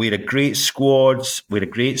 We had a great squad. We had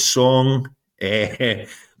a great song. The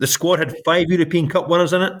squad had 5 European Cup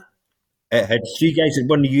winners in it. It had 3 guys that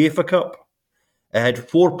won the UEFA Cup. It had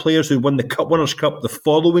 4 players who won the Cup Winners' Cup the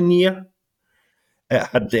following year. It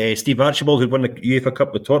had Steve Archibald, who'd won the UEFA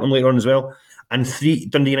Cup with Tottenham later on as well, and 3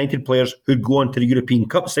 Dundee United players who'd go on to the European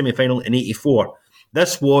Cup semi-final in 84.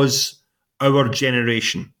 This was our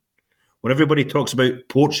generation. When everybody talks about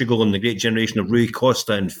Portugal and the great generation of Rui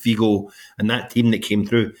Costa and Figo and that team that came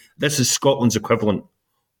through, this is Scotland's equivalent.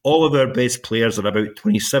 All of our best players are about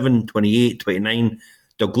 27, 28, 29.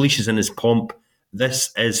 Dalglish is in his pomp.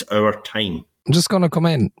 This is our time. I'm just going to come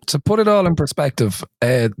in. To put it all in perspective,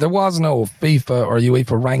 there was no FIFA or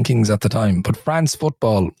UEFA rankings at the time, but France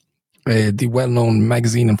Football, the well-known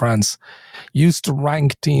magazine in France, used to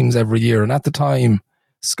rank teams every year. And at the time,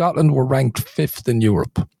 Scotland were ranked 5th in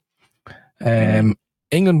Europe.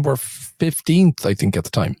 England were 15th, I think, at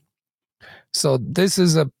the time. So this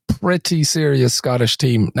is a pretty serious Scottish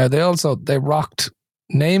team. Now, they rocked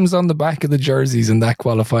names on the back of the jerseys in that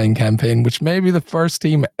qualifying campaign, which may be the first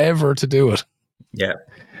team ever to do it. Yeah.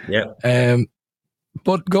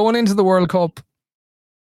 But going into the World Cup,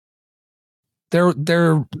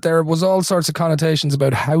 there was all sorts of connotations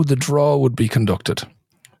about how the draw would be conducted.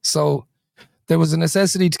 So there was a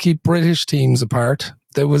necessity to keep British teams apart.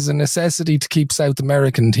 There was a necessity to keep South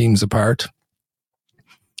American teams apart.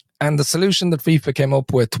 And the solution that FIFA came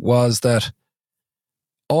up with was that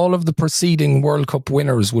all of the preceding World Cup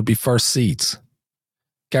winners would be first seeds,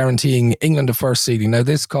 guaranteeing England a first seeding. Now,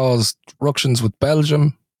 this caused ructions with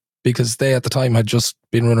Belgium because they at the time had just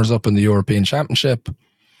been runners-up in the European Championship.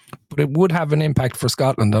 But it would have an impact for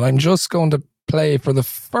Scotland. And I'm just going to play for the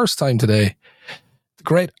first time today the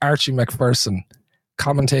great Archie Macpherson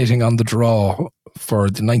commentating on the draw for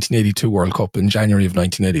the 1982 World Cup in January of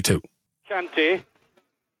 1982. Kante,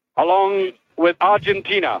 along with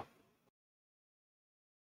Argentina.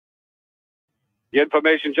 The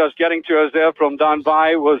information just getting to us there from down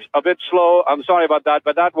by was a bit slow. I'm sorry about that,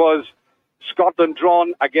 but that was Scotland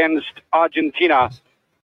drawn against Argentina.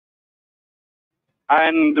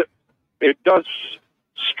 And it does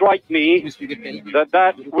strike me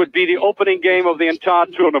that would be the opening game of the entire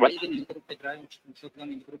tournament.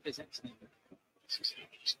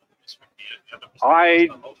 I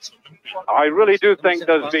really do think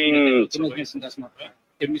there's been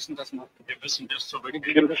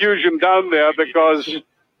confusion down there because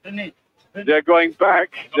they're going back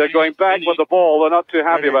with the ball. They're not too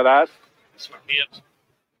happy about that.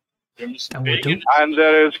 And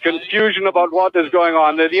there is confusion about what is going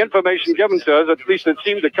on. The information given to us, at least it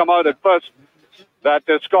seemed to come out at first, that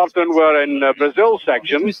Scotland were in Brazil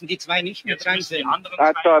section. That's how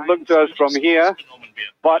it looked to us from here.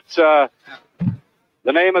 But the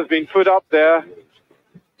name has been put up there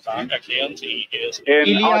in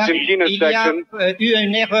Argentina section.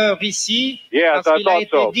 Yes, I thought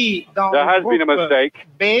so. There has been a mistake.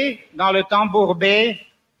 There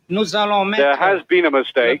has been a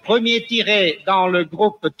mistake. Le premier tiré dans le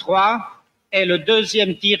groupe 3 et le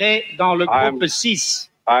deuxième tiré dans le groupe 6.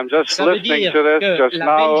 I'm just listening to this just la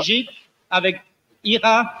now. Belgique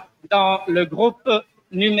ira dans le groupe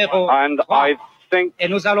numéro 3. And I think et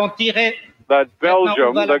nous allons tirer that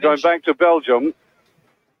Belgium, they're going back to Belgium.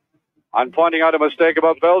 I'm pointing out a mistake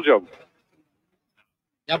about Belgium.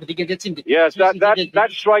 Yes, that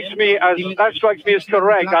strikes me as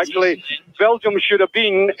correct. Actually, Belgium should have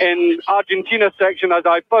been in Argentina section, as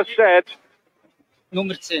I first said,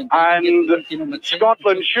 and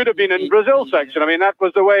Scotland should have been in Brazil section. I mean, that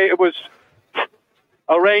was the way it was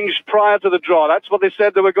arranged prior to the draw. That's what they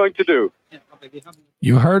said they were going to do.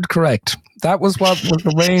 You heard correct. That was what was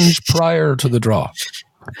arranged prior to the draw.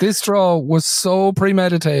 This draw was so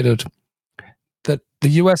premeditated that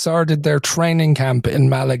the USR did their training camp in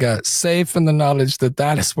Malaga, safe in the knowledge that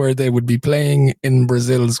that is where they would be playing in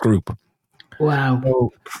Brazil's group. Wow.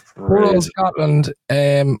 So, poor old Scotland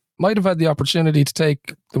might have had the opportunity to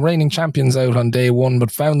take the reigning champions out on day one, but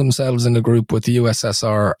found themselves in a group with the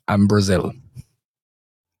USSR and Brazil.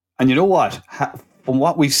 And you know what? From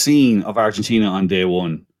what we've seen of Argentina on day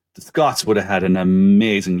one, the Scots would have had an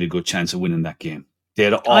amazingly good chance of winning that game. They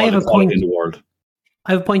had all the quality in the world.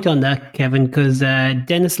 I have a point on that, Kevin, because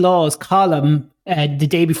Dennis Law's column the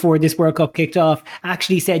day before this World Cup kicked off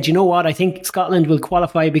actually said, you know what, I think Scotland will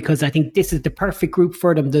qualify because I think this is the perfect group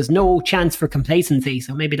for them. There's no chance for complacency.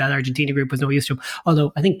 So maybe that Argentina group was no use to them.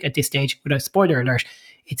 Although I think at this stage, with a spoiler alert,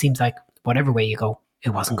 it seems like whatever way you go, it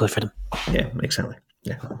wasn't good for them. Yeah, exactly.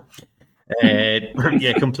 Yeah.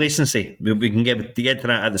 Complacency. We can get to that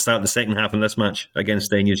at the start of the second half in this match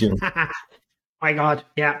against New Zealand. My God,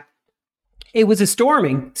 yeah. It was a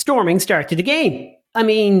storming start to the game. I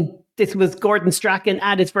mean, This was Gordon Strachan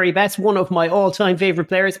at his very best, one of my all-time favourite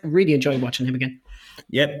players. Really enjoyed watching him again.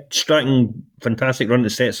 Yep, Strachan, fantastic run that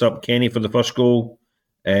sets up Kenny for the first goal.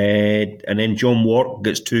 And then John Wart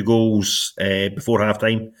gets 2 goals before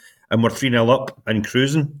half-time. And we're 3-0 up and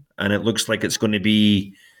cruising. And it looks like it's going to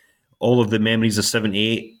be all of the memories of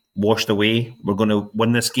 78 washed away. We're going to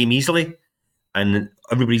win this game easily. And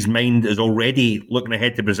everybody's mind is already looking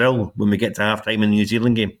ahead to Brazil when we get to half-time in the New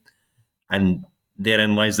Zealand game. And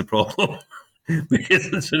therein lies the problem.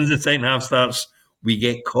 Because as soon as the second half starts, we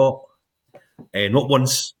get caught. Not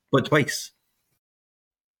once, but twice.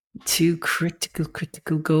 2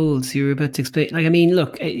 critical goals you were about to explain. Like, I mean,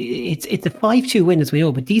 look, it's a 5-2 win, as we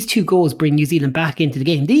know, but these 2 goals bring New Zealand back into the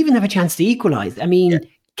game. They even have a chance to equalise. I mean,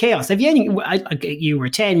 chaos. Have you any? You were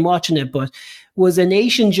 10 watching it, but was a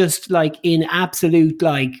nation just like in absolute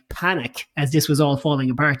like panic as this was all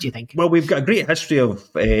falling apart? Do you think? Well, we've got a great history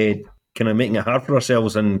of kind of making it hard for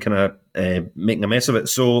ourselves and kind of making a mess of it.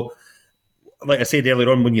 So, like I said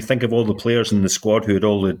earlier on, when you think of all the players in the squad who had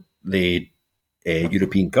all the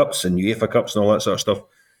European Cups and UEFA Cups and all that sort of stuff,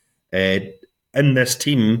 in this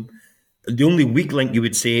team, the only weak link you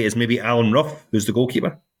would say is maybe Alan Rough, who's the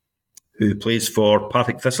goalkeeper, who plays for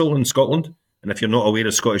Partick Thistle in Scotland. And if you're not aware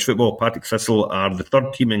of Scottish football, Partick Thistle are the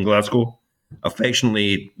 3rd team in Glasgow,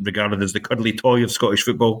 affectionately regarded as the cuddly toy of Scottish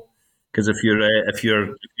football. Because if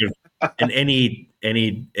you're in any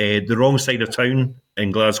the wrong side of town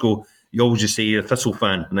in Glasgow, you always just say you're a Thistle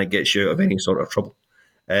fan, and that gets you out of any sort of trouble.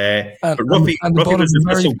 But Ruffy was the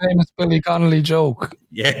very famous Billy Connolly joke.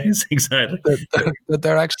 Yes, exactly. That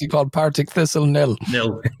they're actually called Partick Thistle nil.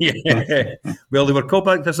 Yeah. Well, they were called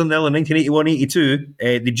Partick Thistle nil in 1981-82.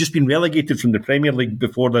 They'd just been relegated from the Premier League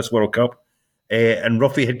before this World Cup, and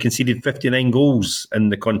Ruffy had conceded 59 goals in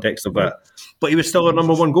the context of that. But he was still our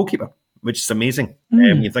number 1 goalkeeper, which is amazing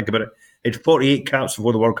when you think about it. He had 48 caps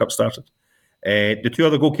before the World Cup started. The 2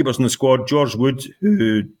 other goalkeepers in the squad, George Wood,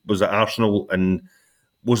 who was at Arsenal and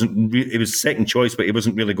he was second choice, but he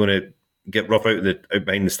wasn't really going to get Rough out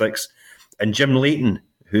behind the sticks. And Jim Leighton,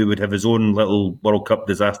 who would have his own little World Cup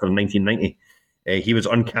disaster in 1990. He was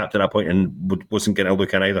uncapped at that point and wasn't getting a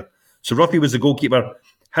look in either. So Ruffy was the goalkeeper.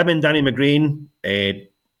 Him and Danny McGrain, the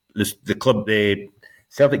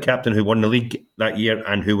Celtic captain who won the league that year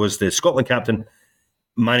and who was the Scotland captain,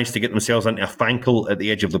 managed to get themselves into a fankle at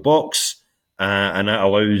the edge of the box, and that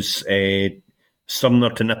allows Sumner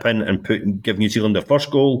to nip in and give New Zealand their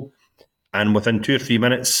first goal. And within 2 or 3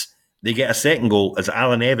 minutes, they get a second goal as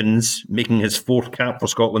Alan Evans, making his 4th cap for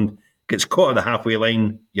Scotland, gets caught at the halfway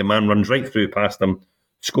line. Your man runs right through past him,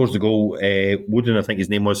 scores the goal. Wooden, I think his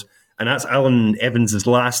name was. And that's Alan Evans'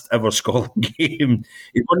 last ever Scotland game.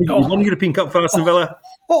 He won European Cup for Aston Villa.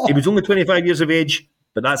 He was only 25 years of age,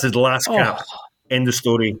 but that's his last cap. End of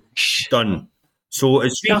story. Done. So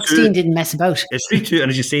it's 3-2. Jock Stein didn't mess about. It's 3-2,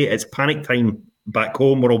 and as you say, it's panic time back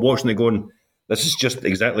home. We're all watching it going, this is just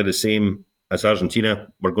exactly the same as Argentina.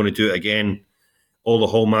 We're going to do it again. All the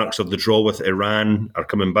hallmarks of the draw with Iran are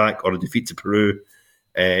coming back, or a defeat to Peru.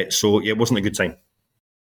 So it wasn't a good time.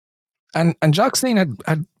 And Jock Stein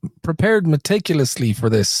had prepared meticulously for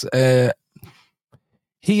this.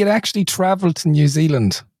 He had actually travelled to New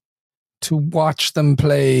Zealand to watch them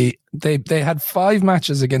play. They had 5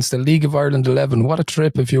 matches against the League of Ireland 11. What a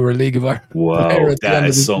trip if you were a League of Ireland player at the end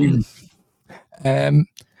of the season.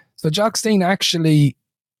 So Jock Stein actually,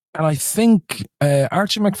 and I think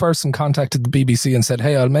Archie Macpherson contacted the BBC and said,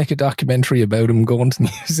 hey, I'll make a documentary about him going to New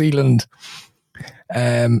Zealand.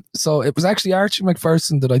 So it was actually Archie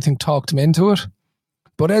Macpherson that I think talked him into it.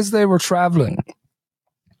 But as they were travelling,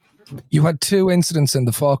 you had 2 incidents in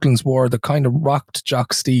the Falklands War that kind of rocked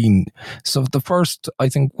Jock Stein. So the first, I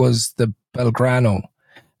think, was the Belgrano.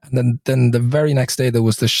 And then the very next day, there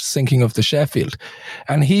was the sinking of the Sheffield.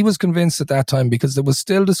 And he was convinced at that time, because there was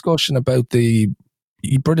still discussion about the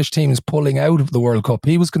British teams pulling out of the World Cup.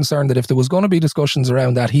 He was concerned that if there was going to be discussions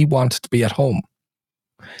around that, he wanted to be at home.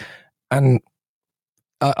 And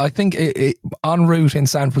I think en route in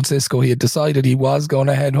San Francisco, he had decided he was going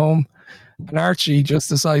to head home. And Archie just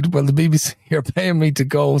decided, well, the BBC are paying me to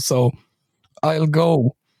go, so I'll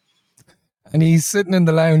go. And he's sitting in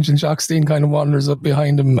the lounge, and Jock Stein kind of wanders up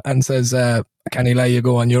behind him and says, can he let you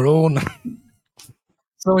go on your own?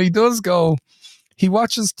 So he does go. He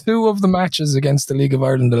watches 2 of the matches against the League of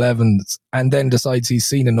Ireland 11s and then decides he's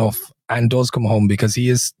seen enough and does come home, because he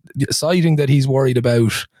is citing that he's worried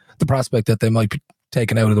about the prospect that they might be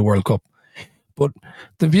taken out of the World Cup. But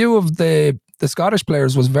the view of the Scottish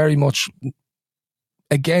players was very much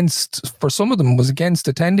against, for some of them, was against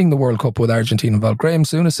attending the World Cup with Argentina involved. Graham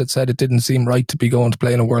Souness had said it didn't seem right to be going to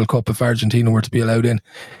play in a World Cup if Argentina were to be allowed in.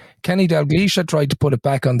 Kenny Dalglish tried to put it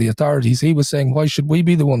back on the authorities. He was saying, why should we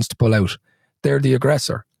be the ones to pull out? They're the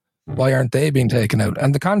aggressor. Why aren't they being taken out?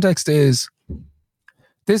 And the context is,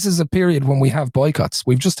 this is a period when we have boycotts.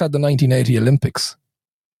 We've just had the 1980 Olympics.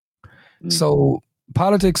 So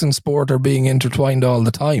politics and sport are being intertwined all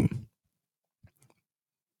the time.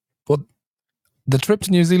 But the trip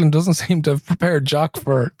to New Zealand doesn't seem to have prepared Jock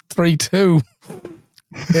for 3-2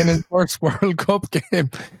 in his first World Cup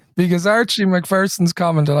game. Because Archie McPherson's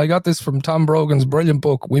comment, and I got this from Tom Brogan's brilliant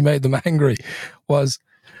book, We Made Them Angry, was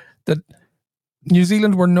that New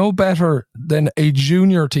Zealand were no better than a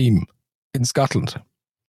junior team in Scotland.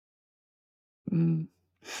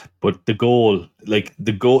 But the goal,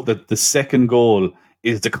 the second goal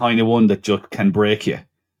is the kind of one that just can break you.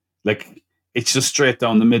 Like, it's just straight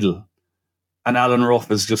down the middle. And Alan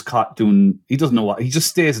Ruff is just caught doing, he doesn't know what, he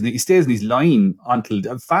stays in his line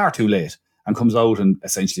until far too late and comes out and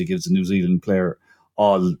essentially gives the New Zealand player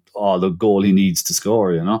all the goal he needs to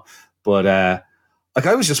score, you know. But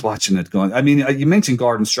I was just watching it going, I mean, you mentioned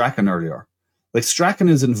Gordon Strachan earlier. Like, Strachan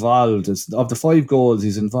is involved, of the 5 goals,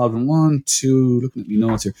 he's involved in 1, 2, looking at my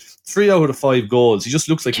notes here, 3 out of the 5 goals. He just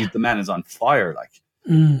looks like the man is on fire, like.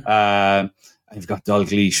 And you've got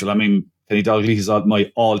Dalglish. Well, I mean, Kenny Dalglish is my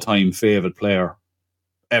all-time favourite player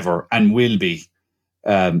ever and will be.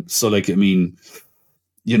 So, like, I mean,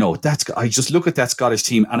 you know, I just look at that Scottish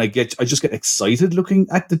team and I just get excited looking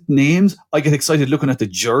at the names. I get excited looking at the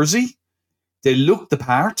jersey. They look the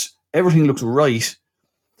part. Everything looks right.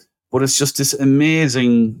 But it's just this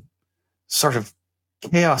amazing sort of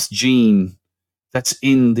chaos gene that's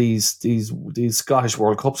in these Scottish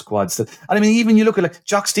World Cup squads. And I mean, even you look at, like,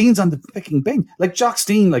 Jock Stein's on the picking bench. Like, Jock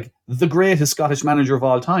Stein, like the greatest Scottish manager of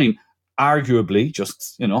all time, arguably,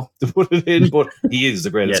 just, you know, to put it in, but he is the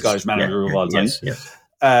greatest Scottish manager of all time.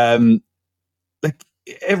 Like,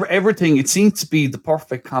 everything, it seems to be the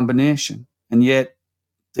perfect combination, and yet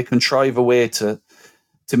they contrive a way to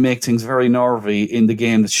make things very nervy in the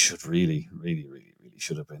game that should really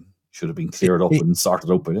should have been cleared up and sorted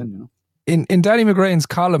out by then, you know. In Danny McGrain's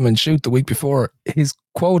column in Shoot the week before, his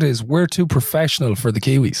quote is, "We're too professional for the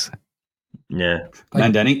Kiwis." Yeah.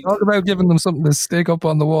 And Danny, talk about giving them something to stick up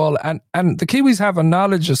on the wall, and the Kiwis have a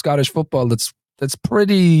knowledge of Scottish football that's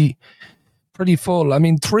pretty full. I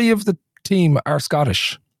mean, 3 of the team are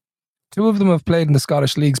Scottish. 2 of them have played in the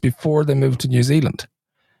Scottish leagues before they moved to New Zealand.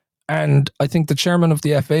 And I think the chairman of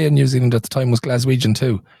the FA in New Zealand at the time was Glaswegian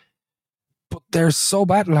too. But they're so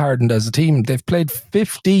battle-hardened as a team. They've played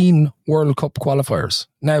 15 World Cup qualifiers.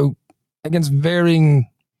 Now, against varying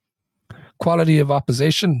quality of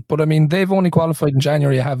opposition. But I mean, they've only qualified in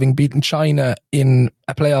January, having beaten China in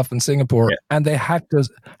a playoff in Singapore. Yeah. And they had to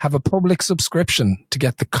have a public subscription to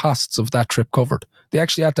get the costs of that trip covered. They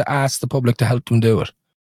actually had to ask the public to help them do it.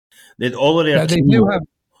 All of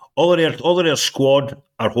their squad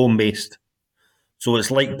are home based, so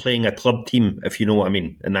it's like playing a club team, if you know what I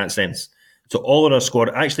mean, in that sense. So all of their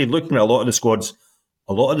squad, actually looking at a lot of the squads,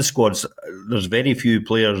 there's very few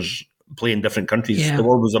players playing different countries. Yeah. The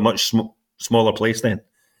world was a much smaller place then,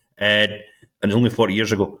 and it's only 40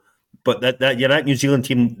 years ago. But that New Zealand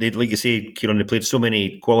team, they, like you say, Kieran, they played so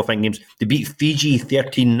many qualifying games. They beat Fiji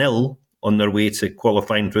 13-0 on their way to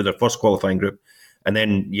qualifying through their first qualifying group. And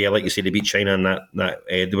then, yeah, like you say, they beat China in that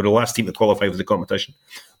they were the last team to qualify for the competition.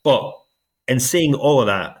 But in saying all of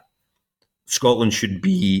that, Scotland should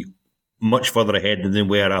be much further ahead than they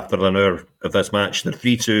were after an hour of this match. They're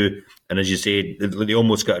 3-2, and as you say, they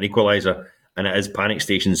almost got an equaliser, and it is panic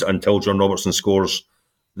stations until John Robertson scores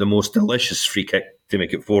the most delicious free kick to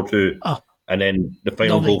make it 4-2. Oh, and then the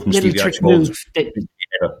final goal from Stevie Archibald.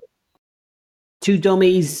 2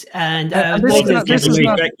 dummies and I love it.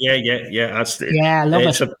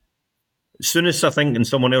 As soon as I think and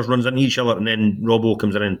someone else runs into each other, and then Robbo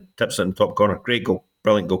comes in and tips it in the top corner. Great goal,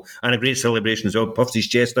 brilliant goal, and a great celebration as well. Puffed his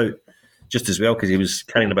chest out just as well because he was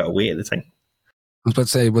carrying a bit of weight at the time. I was about to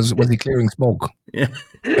say, was he clearing smoke? Yeah.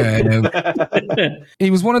 He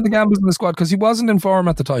was one of the gamblers in the squad because he wasn't in form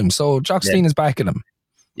at the time, so Jock Stein is backing him.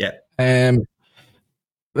 Yeah.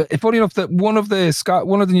 Funny enough that one of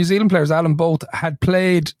the New Zealand players, Alan Bolt, had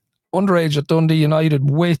played underage at Dundee United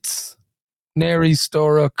with Neri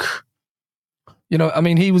Sturrock. You know, I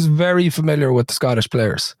mean, he was very familiar with the Scottish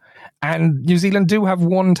players. And New Zealand do have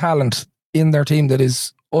one talent in their team that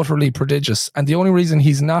is utterly prodigious. And the only reason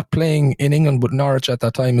he's not playing in England with Norwich at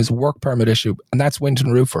that time is a work permit issue. And that's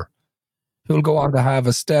Winton Rufer, who'll go on to have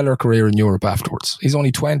a stellar career in Europe afterwards. He's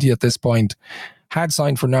only 20 at this point. Had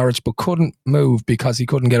signed for Norwich but couldn't move because he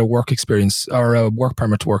couldn't get a work experience or a work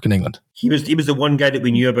permit to work in England. He was the one guy that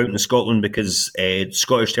we knew about in Scotland because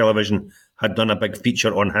Scottish television had done a big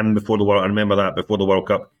feature on him before the World. I remember that before the World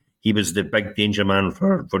Cup. he was the big danger man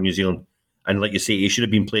for New Zealand. And like you say, he should have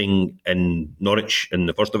been playing in Norwich in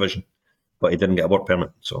the first division, but he didn't get a work permit.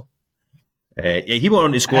 So, he went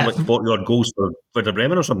on to score like 40-odd goals for Werder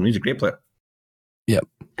Bremen or something. He's a great player. Yep.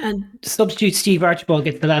 And substitute Steve Archibald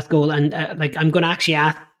gets the last goal. And I'm going to actually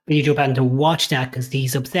ask Billy Joe Padden to watch that because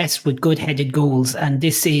he's obsessed with good-headed goals. And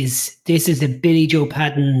this is a Billy Joe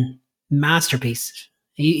Padden masterpiece.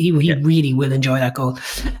 He really will enjoy that goal.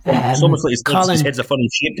 It's almost like his head's a funny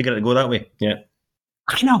shape to get it to go that way. Yeah.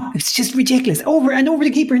 I know, it's just ridiculous. Over the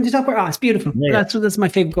keeper into the top. Oh, it's beautiful. Yeah. That's my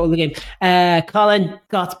favourite goal of the game. Colin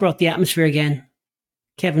Gotts brought the atmosphere again.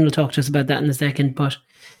 Kevin will talk to us about that in a second, but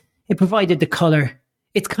it provided the colour.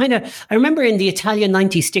 It's kind of, I remember in the Italian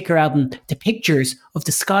 90s sticker album, the pictures of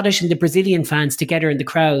the Scottish and the Brazilian fans together in the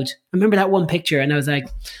crowd. I remember that one picture and I was like,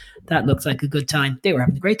 that looks like a good time. They were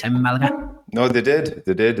having a great time in Malaga. No, they did.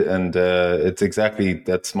 And it's exactly,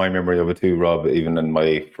 that's my memory of it too, Rob. Even in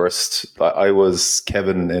my I was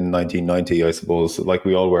Kevin in 1990, I suppose, like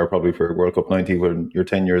we all were probably for World Cup 90 when you're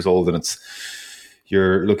 10 years old and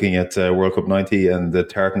you're looking at World Cup 90 and the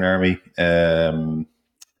Tartan Army and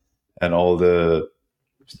all the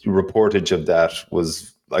reportage of that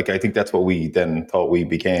was like, I think that's what we then thought we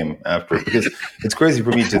became after, because it's crazy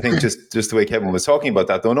for me to think just the way Kevin was talking about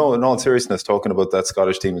that, though. No, in all seriousness, talking about that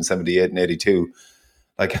Scottish team in 78 and 82,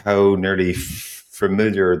 like how nearly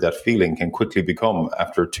familiar that feeling can quickly become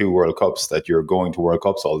after 2 World Cups, that you're going to World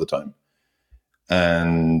Cups all the time.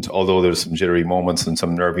 And although there's some jittery moments and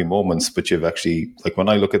some nervy moments, but you've actually, like when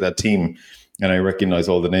I look at that team and I recognize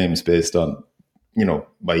all the names based on,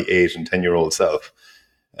 my 8 and 10-year-old self,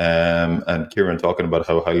 and Kieran talking about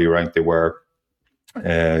how highly ranked they were,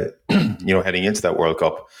 heading into that World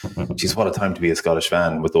Cup. Geez, what a time to be a Scottish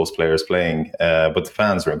fan with those players playing. But the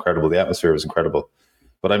fans were incredible. The atmosphere was incredible.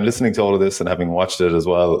 But I'm listening to all of this and having watched it as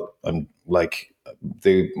well, I'm like,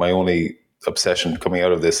 my only obsession coming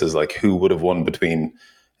out of this is like, who would have won between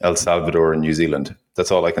El Salvador and New Zealand?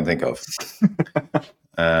 That's all I can think of.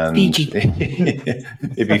 And Fiji.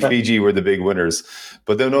 It'd be Fiji were the big winners.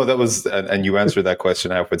 But no, that was, and you answered that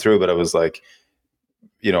question halfway through, but I was like,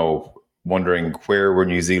 wondering where were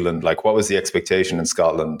New Zealand? Like, what was the expectation in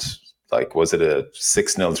Scotland? Like, was it a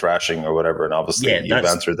 6-0 thrashing or whatever? And obviously you've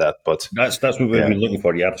answered that, but that's what we've been looking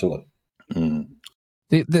for. Yeah, absolutely. Mm.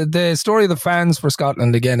 The story of the fans for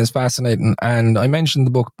Scotland, again, is fascinating. And I mentioned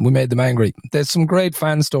the book, We Made Them Angry. There's some great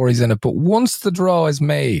fan stories in it. But once the draw is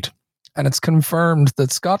made and it's confirmed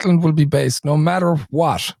that Scotland will be based, no matter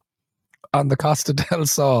what, on the Costa del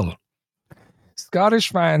Sol, Scottish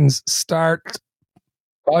fans start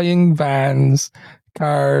buying vans,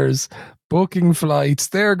 cars, booking flights.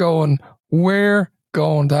 They're going, we're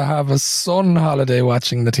going to have a sun holiday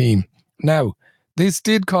watching the team. Now, this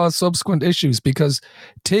did cause subsequent issues because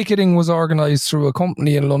ticketing was organised through a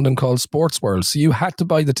company in London called Sports World. So you had to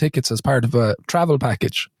buy the tickets as part of a travel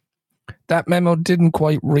package. That memo didn't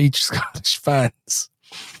quite reach Scottish fans.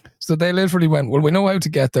 So they literally went, well, we know how to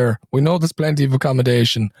get there. We know there's plenty of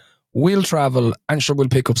accommodation. We'll travel and sure, we'll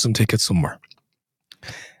pick up some tickets somewhere.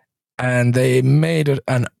 And they made it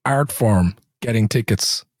an art form getting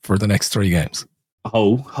tickets for the next 3 games.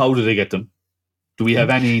 How did they get them? Do we have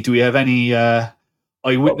any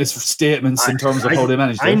eyewitness statements in terms of how they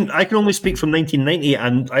managed it? I can only speak from 1990,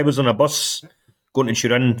 and I was on a bus going to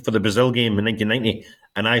Turin for the Brazil game in 1990,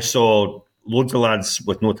 and I saw loads of lads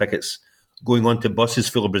with no tickets going onto buses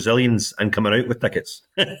full of Brazilians and coming out with tickets.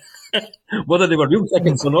 Whether they were real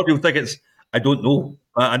tickets or not real tickets, I don't know.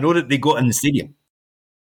 I know that they got in the stadium.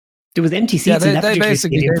 There was empty seats in that particular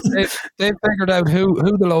stadium. They figured out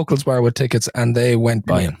who the locals were with tickets, and they went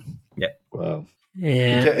buying. Yeah. Wow.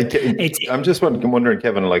 Yeah. I'm just wondering,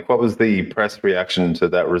 Kevin, like, what was the press reaction to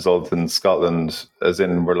that result in Scotland? As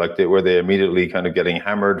in, were they immediately kind of getting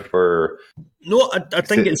hammered for? No, I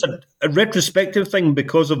think it's a retrospective thing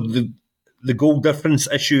because of the goal difference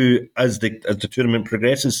issue as the tournament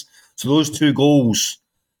progresses. So those 2 goals,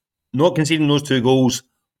 not conceding those 2 goals,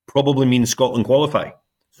 probably means Scotland qualify.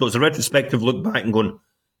 So it's a retrospective look back and going,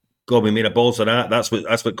 God, we made a balls of that. That's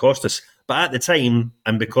what cost us. But at the time,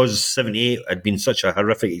 and because 78 had been such a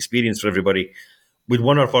horrific experience for everybody, we'd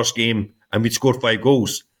won our first game and we'd scored 5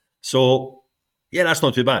 goals. So, yeah, that's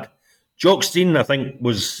not too bad. Jock Stein, I think,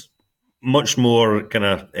 was much more kind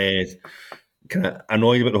of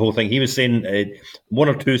annoyed about the whole thing. He was saying 1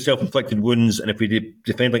 or 2 self-inflicted wounds, and if we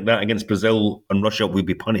defend like that against Brazil and Russia, we'd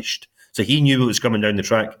be punished. So he knew it was coming down the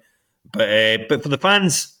track. But for the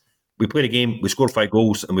fans, we played a game, we scored 5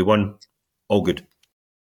 goals, and we won. All good.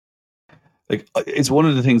 Like, it's one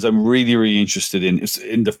of the things I'm really, really interested in is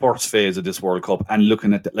in the first phase of this World Cup and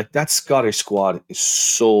looking at that. Like, that Scottish squad is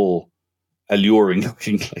so alluring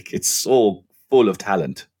looking. Like, it's so full of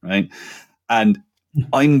talent, right? And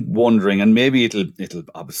I'm wondering, and maybe it'll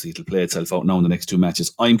play itself out now in the next two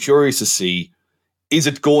matches. I'm curious to see, is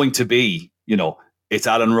it going to be, it's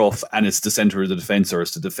Alan Rough and it's the centre of the defence, or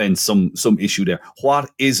it's to defend some issue there? What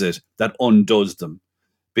is it that undoes them?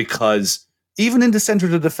 Because even in the centre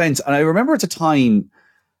of the defence, and I remember at the time,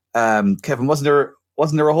 Kevin, wasn't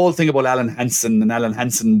there a whole thing about Alan Hansen,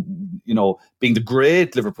 being the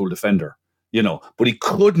great Liverpool defender, but he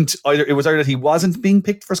couldn't either. It was either that he wasn't being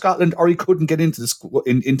picked for Scotland, or he couldn't get into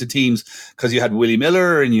into teams, because you had Willie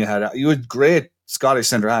Miller and you had great Scottish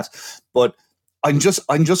centre halves. But I'm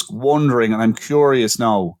just wondering, and I'm curious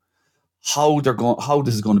now how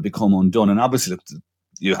this is going to become undone. And obviously,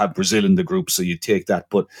 you have Brazil in the group, so you take that.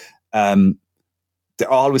 But there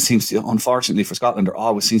always seems to, unfortunately for Scotland, there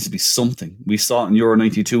always seems to be something. We saw it in Euro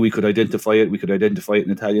 92, we could identify it. We could identify it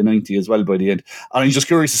in Italia 90 as well by the end. And I'm just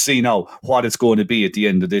curious to see now what it's going to be at the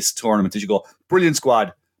end of this tournament. As you go, brilliant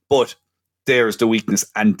squad, but there's the weakness,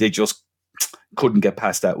 and they just couldn't get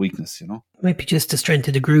past that weakness, Might be just the strength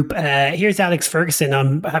of the group. Here's Alex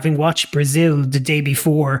Ferguson. Having watched Brazil the day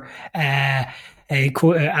before,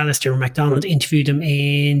 Alistair MacDonald interviewed him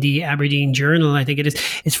in the Aberdeen Journal, I think it is.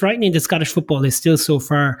 It's frightening that Scottish football is still so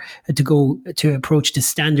far to go to approach the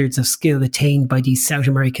standards of skill attained by these South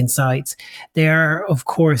American sides. They are, of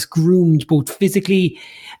course, groomed both physically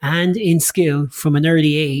and in skill from an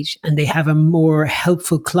early age, and they have a more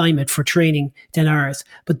helpful climate for training than ours.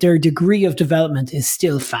 But their degree of development is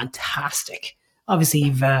still fantastic. Obviously,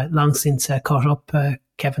 you've long since caught up,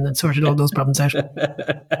 Kevin, and sorted all those problems out.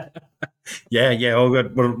 Yeah. Oh,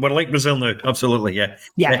 we're like Brazil now. Absolutely, yeah.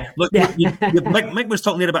 Look, Mike was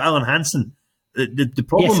talking there about Alan Hansen. The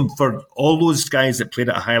problem for all those guys that played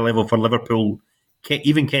at a high level for Liverpool,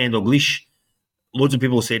 even Kenny Dalglish, loads of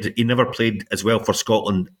people said he never played as well for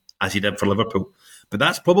Scotland as he did for Liverpool. But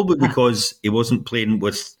that's probably because he wasn't playing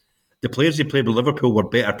with the players he played with Liverpool were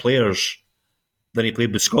better players than he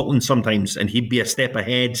played with Scotland sometimes, and he'd be a step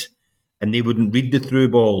ahead, and they wouldn't read the through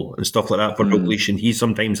ball and stuff like that for Dalglish, and he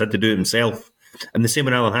sometimes had to do it himself. And the same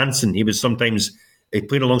with Alan Hansen. He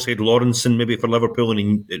played alongside Lawrenson maybe for Liverpool,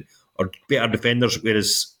 or better defenders,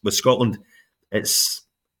 whereas with Scotland, it's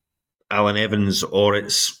Alan Evans or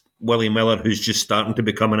it's Willie Miller, who's just starting to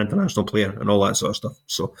become an international player and all that sort of stuff.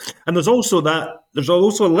 So, and there's also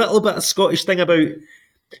a little bit of Scottish thing about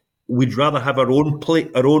we'd rather have our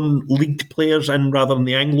own league players in rather than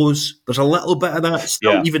the Anglos. There's a little bit of that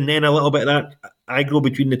still, even then a little bit of that aggro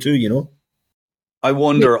between the two, I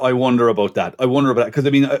wonder about that. Because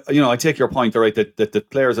I take your point, right, that the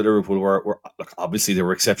players at Liverpool were look, obviously they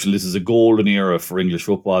were exceptional. This is a golden era for English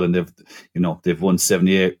football, and they've won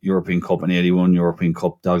 78 European Cup and 81 European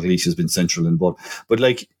Cup. Dalglish has been central in both. But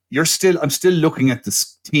like I'm still looking at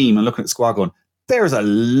this team and looking at the squad going, there's a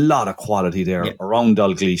lot of quality there around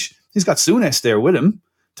Dalglish. He's got Souness there with him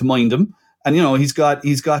to mind him, and he's got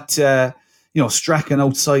Strachan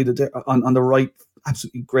outside on the right,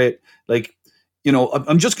 absolutely great. Like,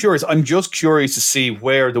 I'm just curious. I'm just curious to see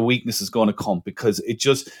where the weakness is going to come, because it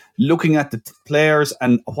just looking at the players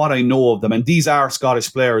and what I know of them, and these are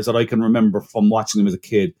Scottish players that I can remember from watching them as a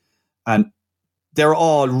kid, and they're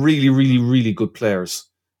all really, really, really good players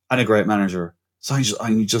and a great manager. So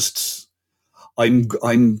I'm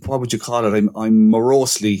what would you call it? I'm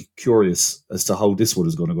morosely curious as to how this one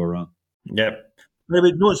is going to go around. Yeah.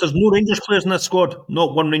 Maybe notice there's no Rangers players in that squad.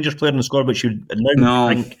 Not one Rangers player in the squad, which you'd now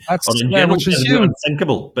think which is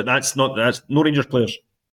unthinkable. But that's no Rangers players.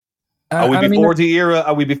 Are we before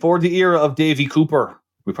the era of Davy Cooper?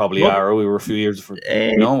 We probably are. We were a few years before.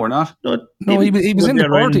 No, we're not. No, he was in the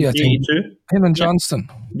party, I think. Him and Johnston.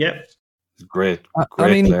 Yeah. Great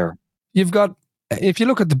player. You've got, if you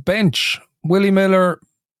look at the bench, Willie Miller,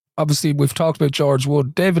 obviously we've talked about George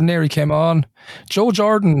Wood. David Neary came on. Joe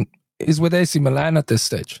Jordan is with AC Milan at this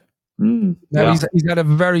stage. He's had a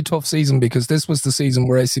very tough season, because this was the season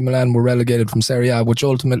where AC Milan were relegated from Serie A, which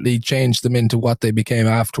ultimately changed them into what they became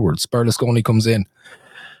afterwards. Berlusconi comes in.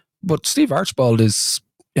 But Steve Archibald is,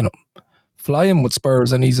 flying with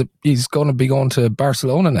Spurs, and he's going to be going to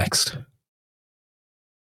Barcelona next.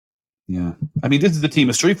 Yeah. This is the team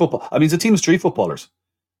of street football. It's a team of street footballers.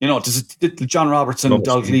 John Robertson,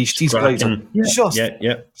 Dalglish, these guys are just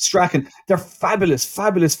Strachan. They're fabulous,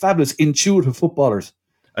 fabulous, fabulous, intuitive footballers.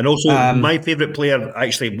 And also, my favourite player,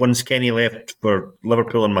 actually, once Kenny left for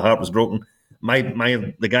Liverpool and my heart was broken,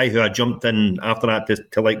 the guy who I jumped in after that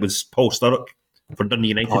to like was Paul Sturrock for Dundee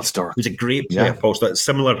United. Paul Sturrock. He was a great player, Paul Sturrock.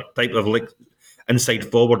 Similar type of like inside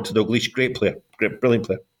forward to Dalglish. Great player. Brilliant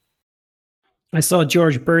player. I saw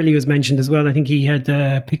George Burley was mentioned as well. I think he had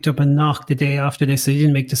picked up a knock the day after this, so he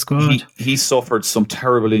didn't make the squad. He suffered some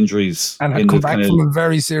terrible injuries. And had come back from a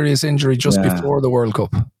very serious injury just before the World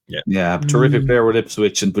Cup. Yeah, terrific player with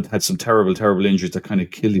Ipswich, but had some terrible, terrible injuries that kind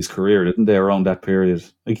of killed his career, didn't they, around that period?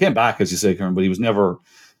 He came back, as you say, Karen, but he was never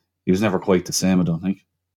quite the same, I don't think.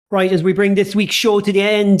 Right, as we bring this week's show to the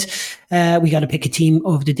end, we got to pick a team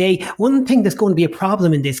of the day. One thing that's going to be a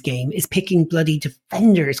problem in this game is picking bloody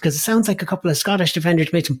defenders, because it sounds like a couple of Scottish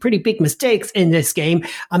defenders made some pretty big mistakes in this game.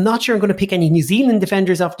 I'm not sure I'm going to pick any New Zealand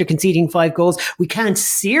defenders after conceding 5 goals. We can't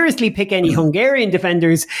seriously pick any Hungarian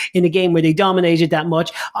defenders in a game where they dominated that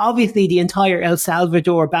much. Obviously, the entire El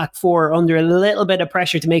Salvador back four are under a little bit of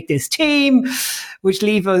pressure to make this team, which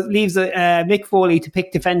leaves Mick Foley to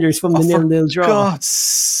pick defenders from the 0-0 draw.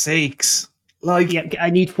 God's sakes. I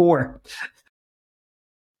need 4.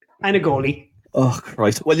 And a goalie. Oh,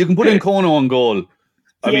 Christ. Well, you can put in Kono on goal.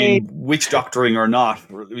 I mean, witch doctoring or not,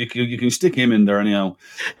 you can stick him in there anyhow.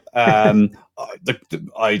 I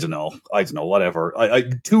don't know, whatever.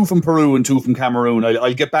 2 from Peru and 2 from Cameroon.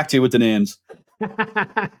 I'll get back to you with the names.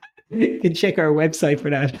 You can check our website for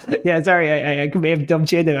that. Yeah, sorry, I may have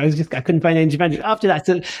dumped you in there. I couldn't find any defenders after that.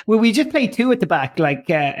 So will we just play 2 at the back, like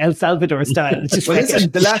El Salvador style?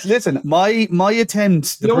 Listen. My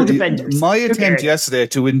attempt, yesterday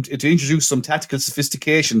to introduce some tactical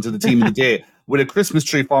sophistication to the team of the day with a Christmas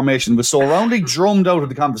tree formation was so roundly drummed out of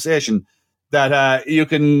the conversation that you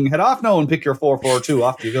can head off now and pick your 4-4-2.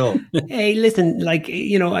 Off you go. Hey, listen,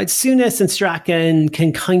 Souness and Strachan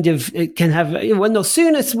Souness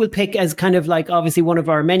will pick as kind of like obviously one of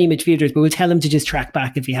our many midfielders, but we'll tell him to just track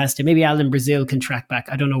back if he has to. Maybe Alan Brazil can track back.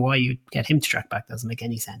 I don't know why you get him to track back. Doesn't make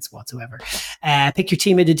any sense whatsoever. Pick your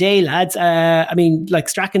team of the day, lads.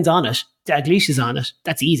 Strachan's on it. Dalglish is on it.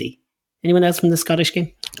 That's easy. Anyone else from the Scottish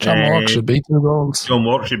game? John Wark should be 2 goals. John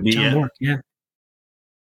Wark should be, yeah.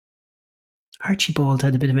 Archibald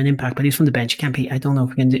had a bit of an impact, but he's from the bench. Can't be. I don't know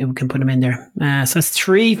if we can put him in there. So that's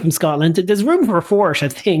 3 from Scotland. There's room for a 4th, I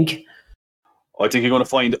think. I think you're going to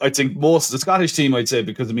find. I think most of the Scottish team, I'd say,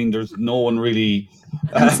 because there's no one really.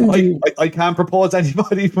 I can't propose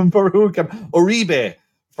anybody from Peru. Uribe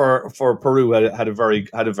for Peru had a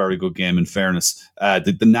very good game. In fairness,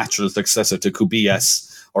 the natural successor to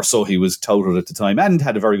Cubillas, or so he was touted at the time, and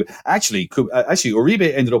had a very good. Actually,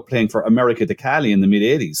 Uribe ended up playing for America de Cali in the mid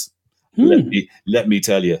 '80s. Let me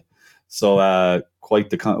tell you. So quite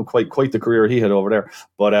the career he had over there.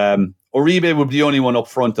 But Uribe would be the only one up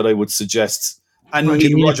front that I would suggest, and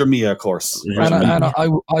Roger Mia, of course. And I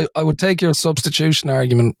would take your substitution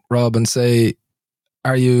argument, Rob, and say,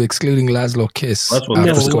 are you excluding Laszlo Kiss? You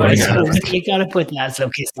got to put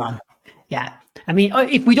Laszlo Kiss on. Yeah. I mean,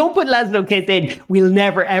 if we don't put Laszlo Kiss in, we'll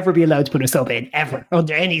never ever be allowed to put a sub in ever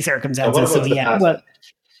under any circumstances.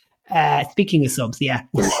 Speaking of subs, yeah.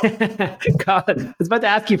 Colin, I was about to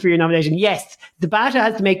ask you for your nomination. Yes, the Bata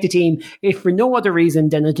has to make the team, if for no other reason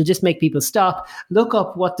than it'll just make people stop, look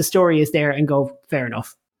up what the story is there and go, fair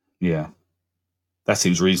enough. Yeah, that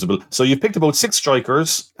seems reasonable. So you've picked about 6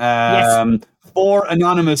 strikers, yes. 4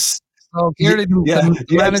 anonymous. Oh, clearly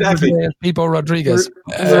exactly. Pipo Rodriguez.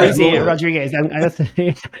 Rodriguez. That's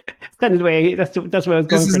kind of the way. That's what I was going for.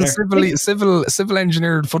 This is a civil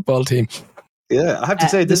engineered football team. Yeah, I have to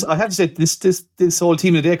say this whole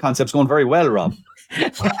team of the day concept's going very well, Rob.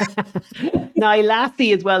 Now,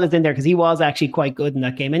 Lassie as well is in there because he was actually quite good in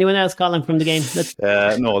that game. Anyone else, Colin, from the game?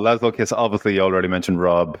 No, Laszlo Kiss, obviously you already mentioned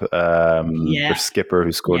Rob, their skipper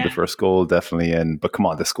who scored the first goal, definitely in. But come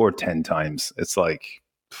on, they scored 10 times. It's like,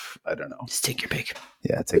 I don't know. Just take your pick.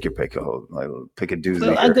 Yeah, take your pick. I'll pick a doozy.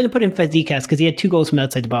 Well, I'm going to put in Fazekas because he had 2 goals from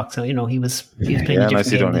outside the box. So, he was playing a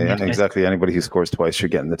different game. Exactly. Anybody who scores twice should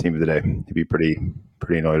get in the team of the day. He'd be pretty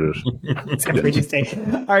annoyed with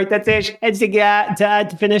it. All right, that's it. Anything to add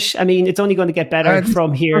to finish? I mean, it's only going to get better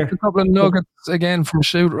from here. A couple of nuggets again from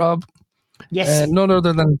Shoot, Rob. Yes. None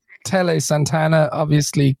other than Tele Santana,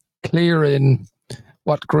 obviously clear in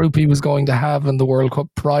what group he was going to have in the World Cup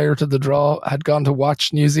prior to the draw, had gone to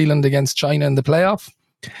watch New Zealand against China in the playoff.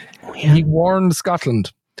 Oh, yeah. He warned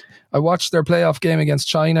Scotland. I watched their playoff game against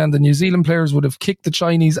China, and the New Zealand players would have kicked the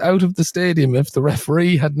Chinese out of the stadium if the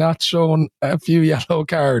referee had not shown a few yellow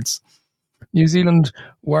cards. New Zealand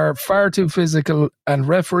were far too physical, and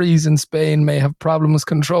referees in Spain may have problems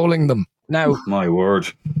controlling them. Now, my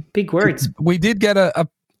word. Big words. We did get a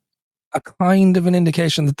kind of an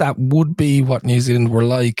indication that would be what New Zealand were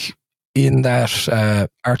like in that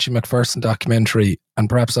Archie Macpherson documentary, and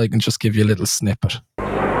perhaps I can just give you a little snippet.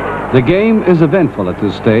 The game is eventful at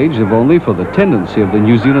this stage, if only for the tendency of the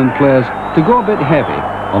New Zealand players to go a bit heavy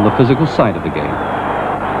on the physical side of the game.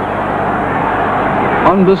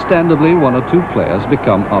 understandably one or two players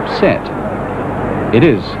become upset. It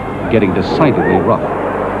is getting decidedly rough.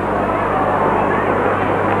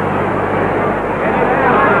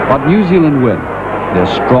 But New Zealand win. They're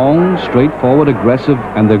strong, straightforward, aggressive,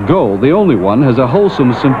 and their goal, the only one, has a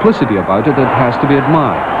wholesome simplicity about it that has to be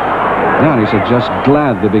admired. Giannis are just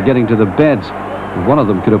glad they'll be getting to the beds. If one of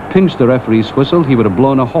them could have pinched the referee's whistle, he would have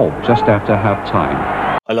blown a halt just after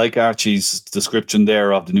half-time. I like Archie's description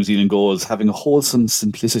there of the New Zealand goals having a wholesome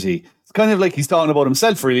simplicity. It's kind of like he's talking about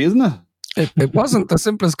himself, really, isn't it? It wasn't the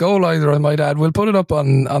simplest goal either, I might add. We'll put it up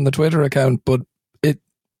on the Twitter account, but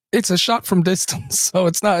it's a shot from distance, so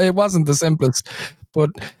it wasn't the simplest. But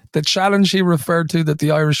the challenge he referred to that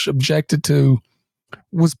the Irish objected to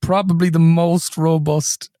was probably the most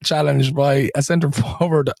robust challenge by a centre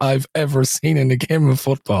forward I've ever seen in a game of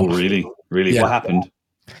football. Oh, really? Really? Yeah. What happened?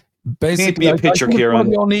 Basically, paint me a picture,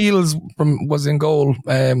 Kieran. O'Neill's was in goal.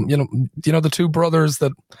 You know the two brothers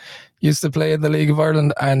that used to play in the League of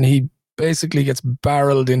Ireland, and he basically gets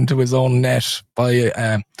barreled into his own net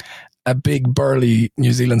by a big burly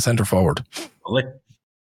New Zealand centre forward.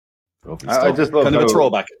 I just love kind of a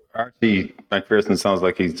throwback. Archie McPherson sounds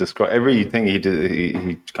like he's describing everything he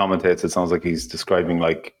commentates. It sounds like he's describing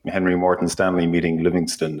like Henry Morton Stanley meeting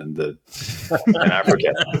Livingston in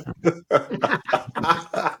Africa.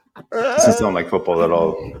 Doesn't sound like football at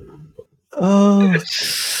all.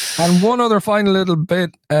 And one other final little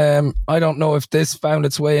bit, I don't know if this found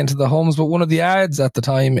its way into the homes, but one of the ads at the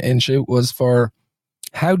time in Shoot was for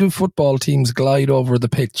how do football teams glide over the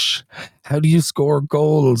pitch? How do you score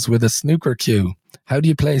goals with a snooker cue? How do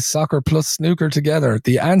you play soccer plus snooker together?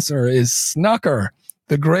 The answer is Snocker,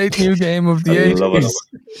 the great new game of the 80s.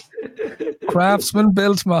 Craftsman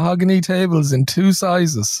built mahogany tables in two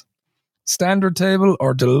sizes, standard table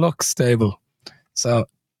or deluxe table. So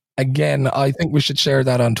again, I think we should share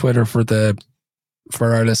that on Twitter for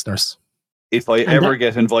our listeners. If I ever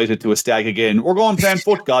get invited to a stag again, we're going playing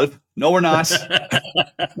foot golf. No, we're not.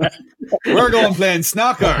 We're going playing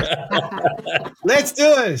snooker. Let's do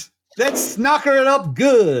it. Let's snocker it up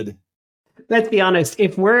good. Let's be honest.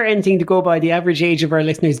 If we're anything to go by, the average age of our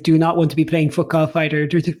listeners do not want to be playing foot golf either.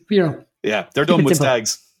 Yeah, they're done with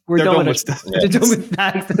stags. They're done with stags. They're done with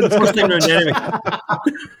stags. First thing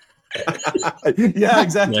Yeah,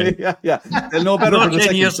 exactly. Yeah. They'll know better for the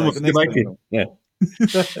 10 years. Yeah.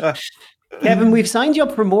 Kevin, we've signed you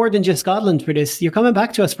up for more than just Scotland for this. You're coming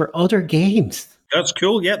back to us for other games. That's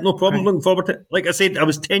cool. Yeah, no problem. Looking forward to it. Like I said, I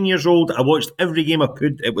was 10 years old. I watched every game I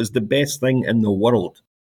could. It was the best thing in the world.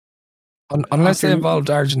 Unless they involved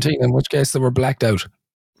Argentina, in which case they were blacked out.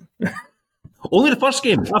 Only the first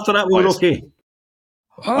game. After that, we were okay.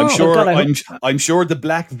 I'm sure the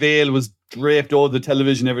black veil was draped over the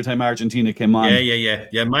television every time Argentina came on.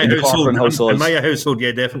 Yeah. My household,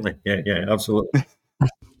 yeah, definitely. Yeah, absolutely.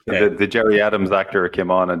 Yeah. The Jerry Adams actor came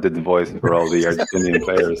on and did the voice for all the Argentinian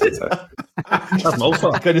players. That's no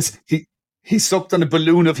fun. He sucked on a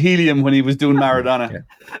balloon of helium when he was doing Maradona.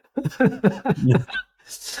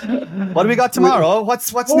 What do we got tomorrow?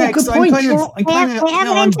 What's next? We have an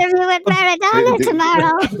interview with Maradona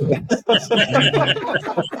tomorrow.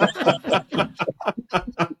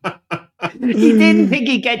 He didn't think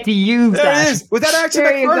he'd get to use there that. It is. Was that actually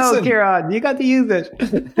there you go, Kieran. You got to use it.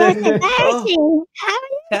 That's embarrassing.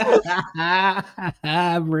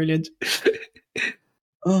 Brilliant.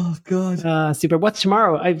 Oh God. Super. What's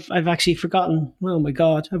tomorrow? I've actually forgotten. Oh my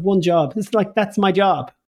God. I've one job. It's like that's my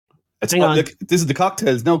job. Hang on. This is the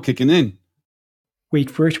cocktails now kicking in. Wait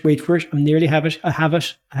for it. I nearly have it. I have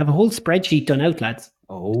it. I have a whole spreadsheet done out, lads.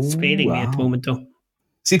 Oh, it's failing me at the moment though.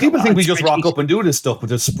 See, people think we just rock up and do this stuff, but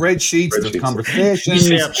there's spreadsheets, there's conversations,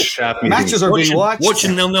 matches are being watched.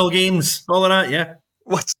 Watching 0-0 games, all of that, yeah.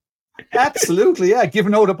 What? Absolutely, yeah.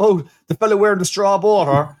 Giving out about the fellow wearing the straw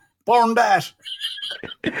water. Burn that.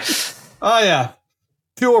 Oh, yeah.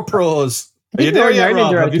 Pure pros. Are you there yet,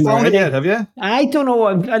 Rob? Have you found it yet, have you? I don't know.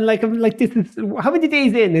 I'm like, this is, how many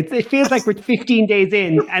days in? It feels like we're 15 days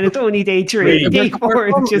in, and it's only day 3. Day 4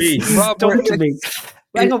 is just stumped me.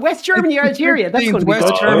 I know West Germany, Algeria. That's going to be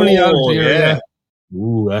West Germany, Algeria.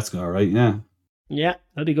 Ooh, that's all right. Yeah. Yeah,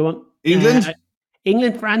 that'll be good. England,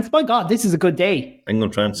 England, France. My God, this is a good day.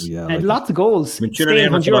 England, France. Yeah, and lots of goals.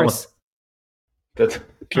 Spain, Honduras. That's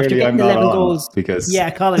clearly I'm not on goals, because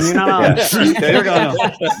Colin, you're not on. There you go.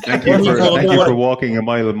 Thank you for walking a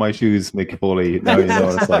mile in my shoes, Mick Foley. Now you know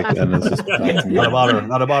what it's like, and it's just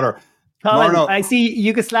not a bother. Colin, I see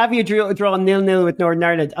Yugoslavia draw 0-0 with Northern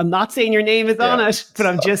Ireland. I'm not saying your name is on it, but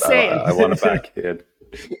I'm just saying. I want it back.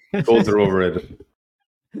 Yeah. Goals are overrated.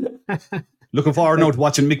 Looking forward now to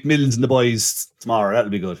watching Mick Mills and the boys tomorrow.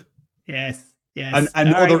 That'll be good. Yes. Yes.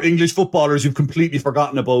 And other English footballers you've completely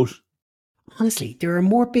forgotten about. Honestly, there are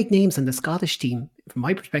more big names on the Scottish team, from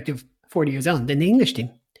my perspective, 40 years on, than the English team.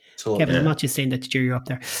 So, Kevin, I'm not just saying that to cheer you up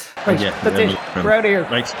there. Right, that's it. We're out of here.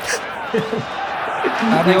 Right.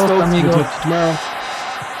 Adios, amigo. Tomorrow.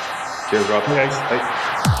 Cheers, Rob.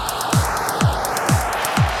 Bye.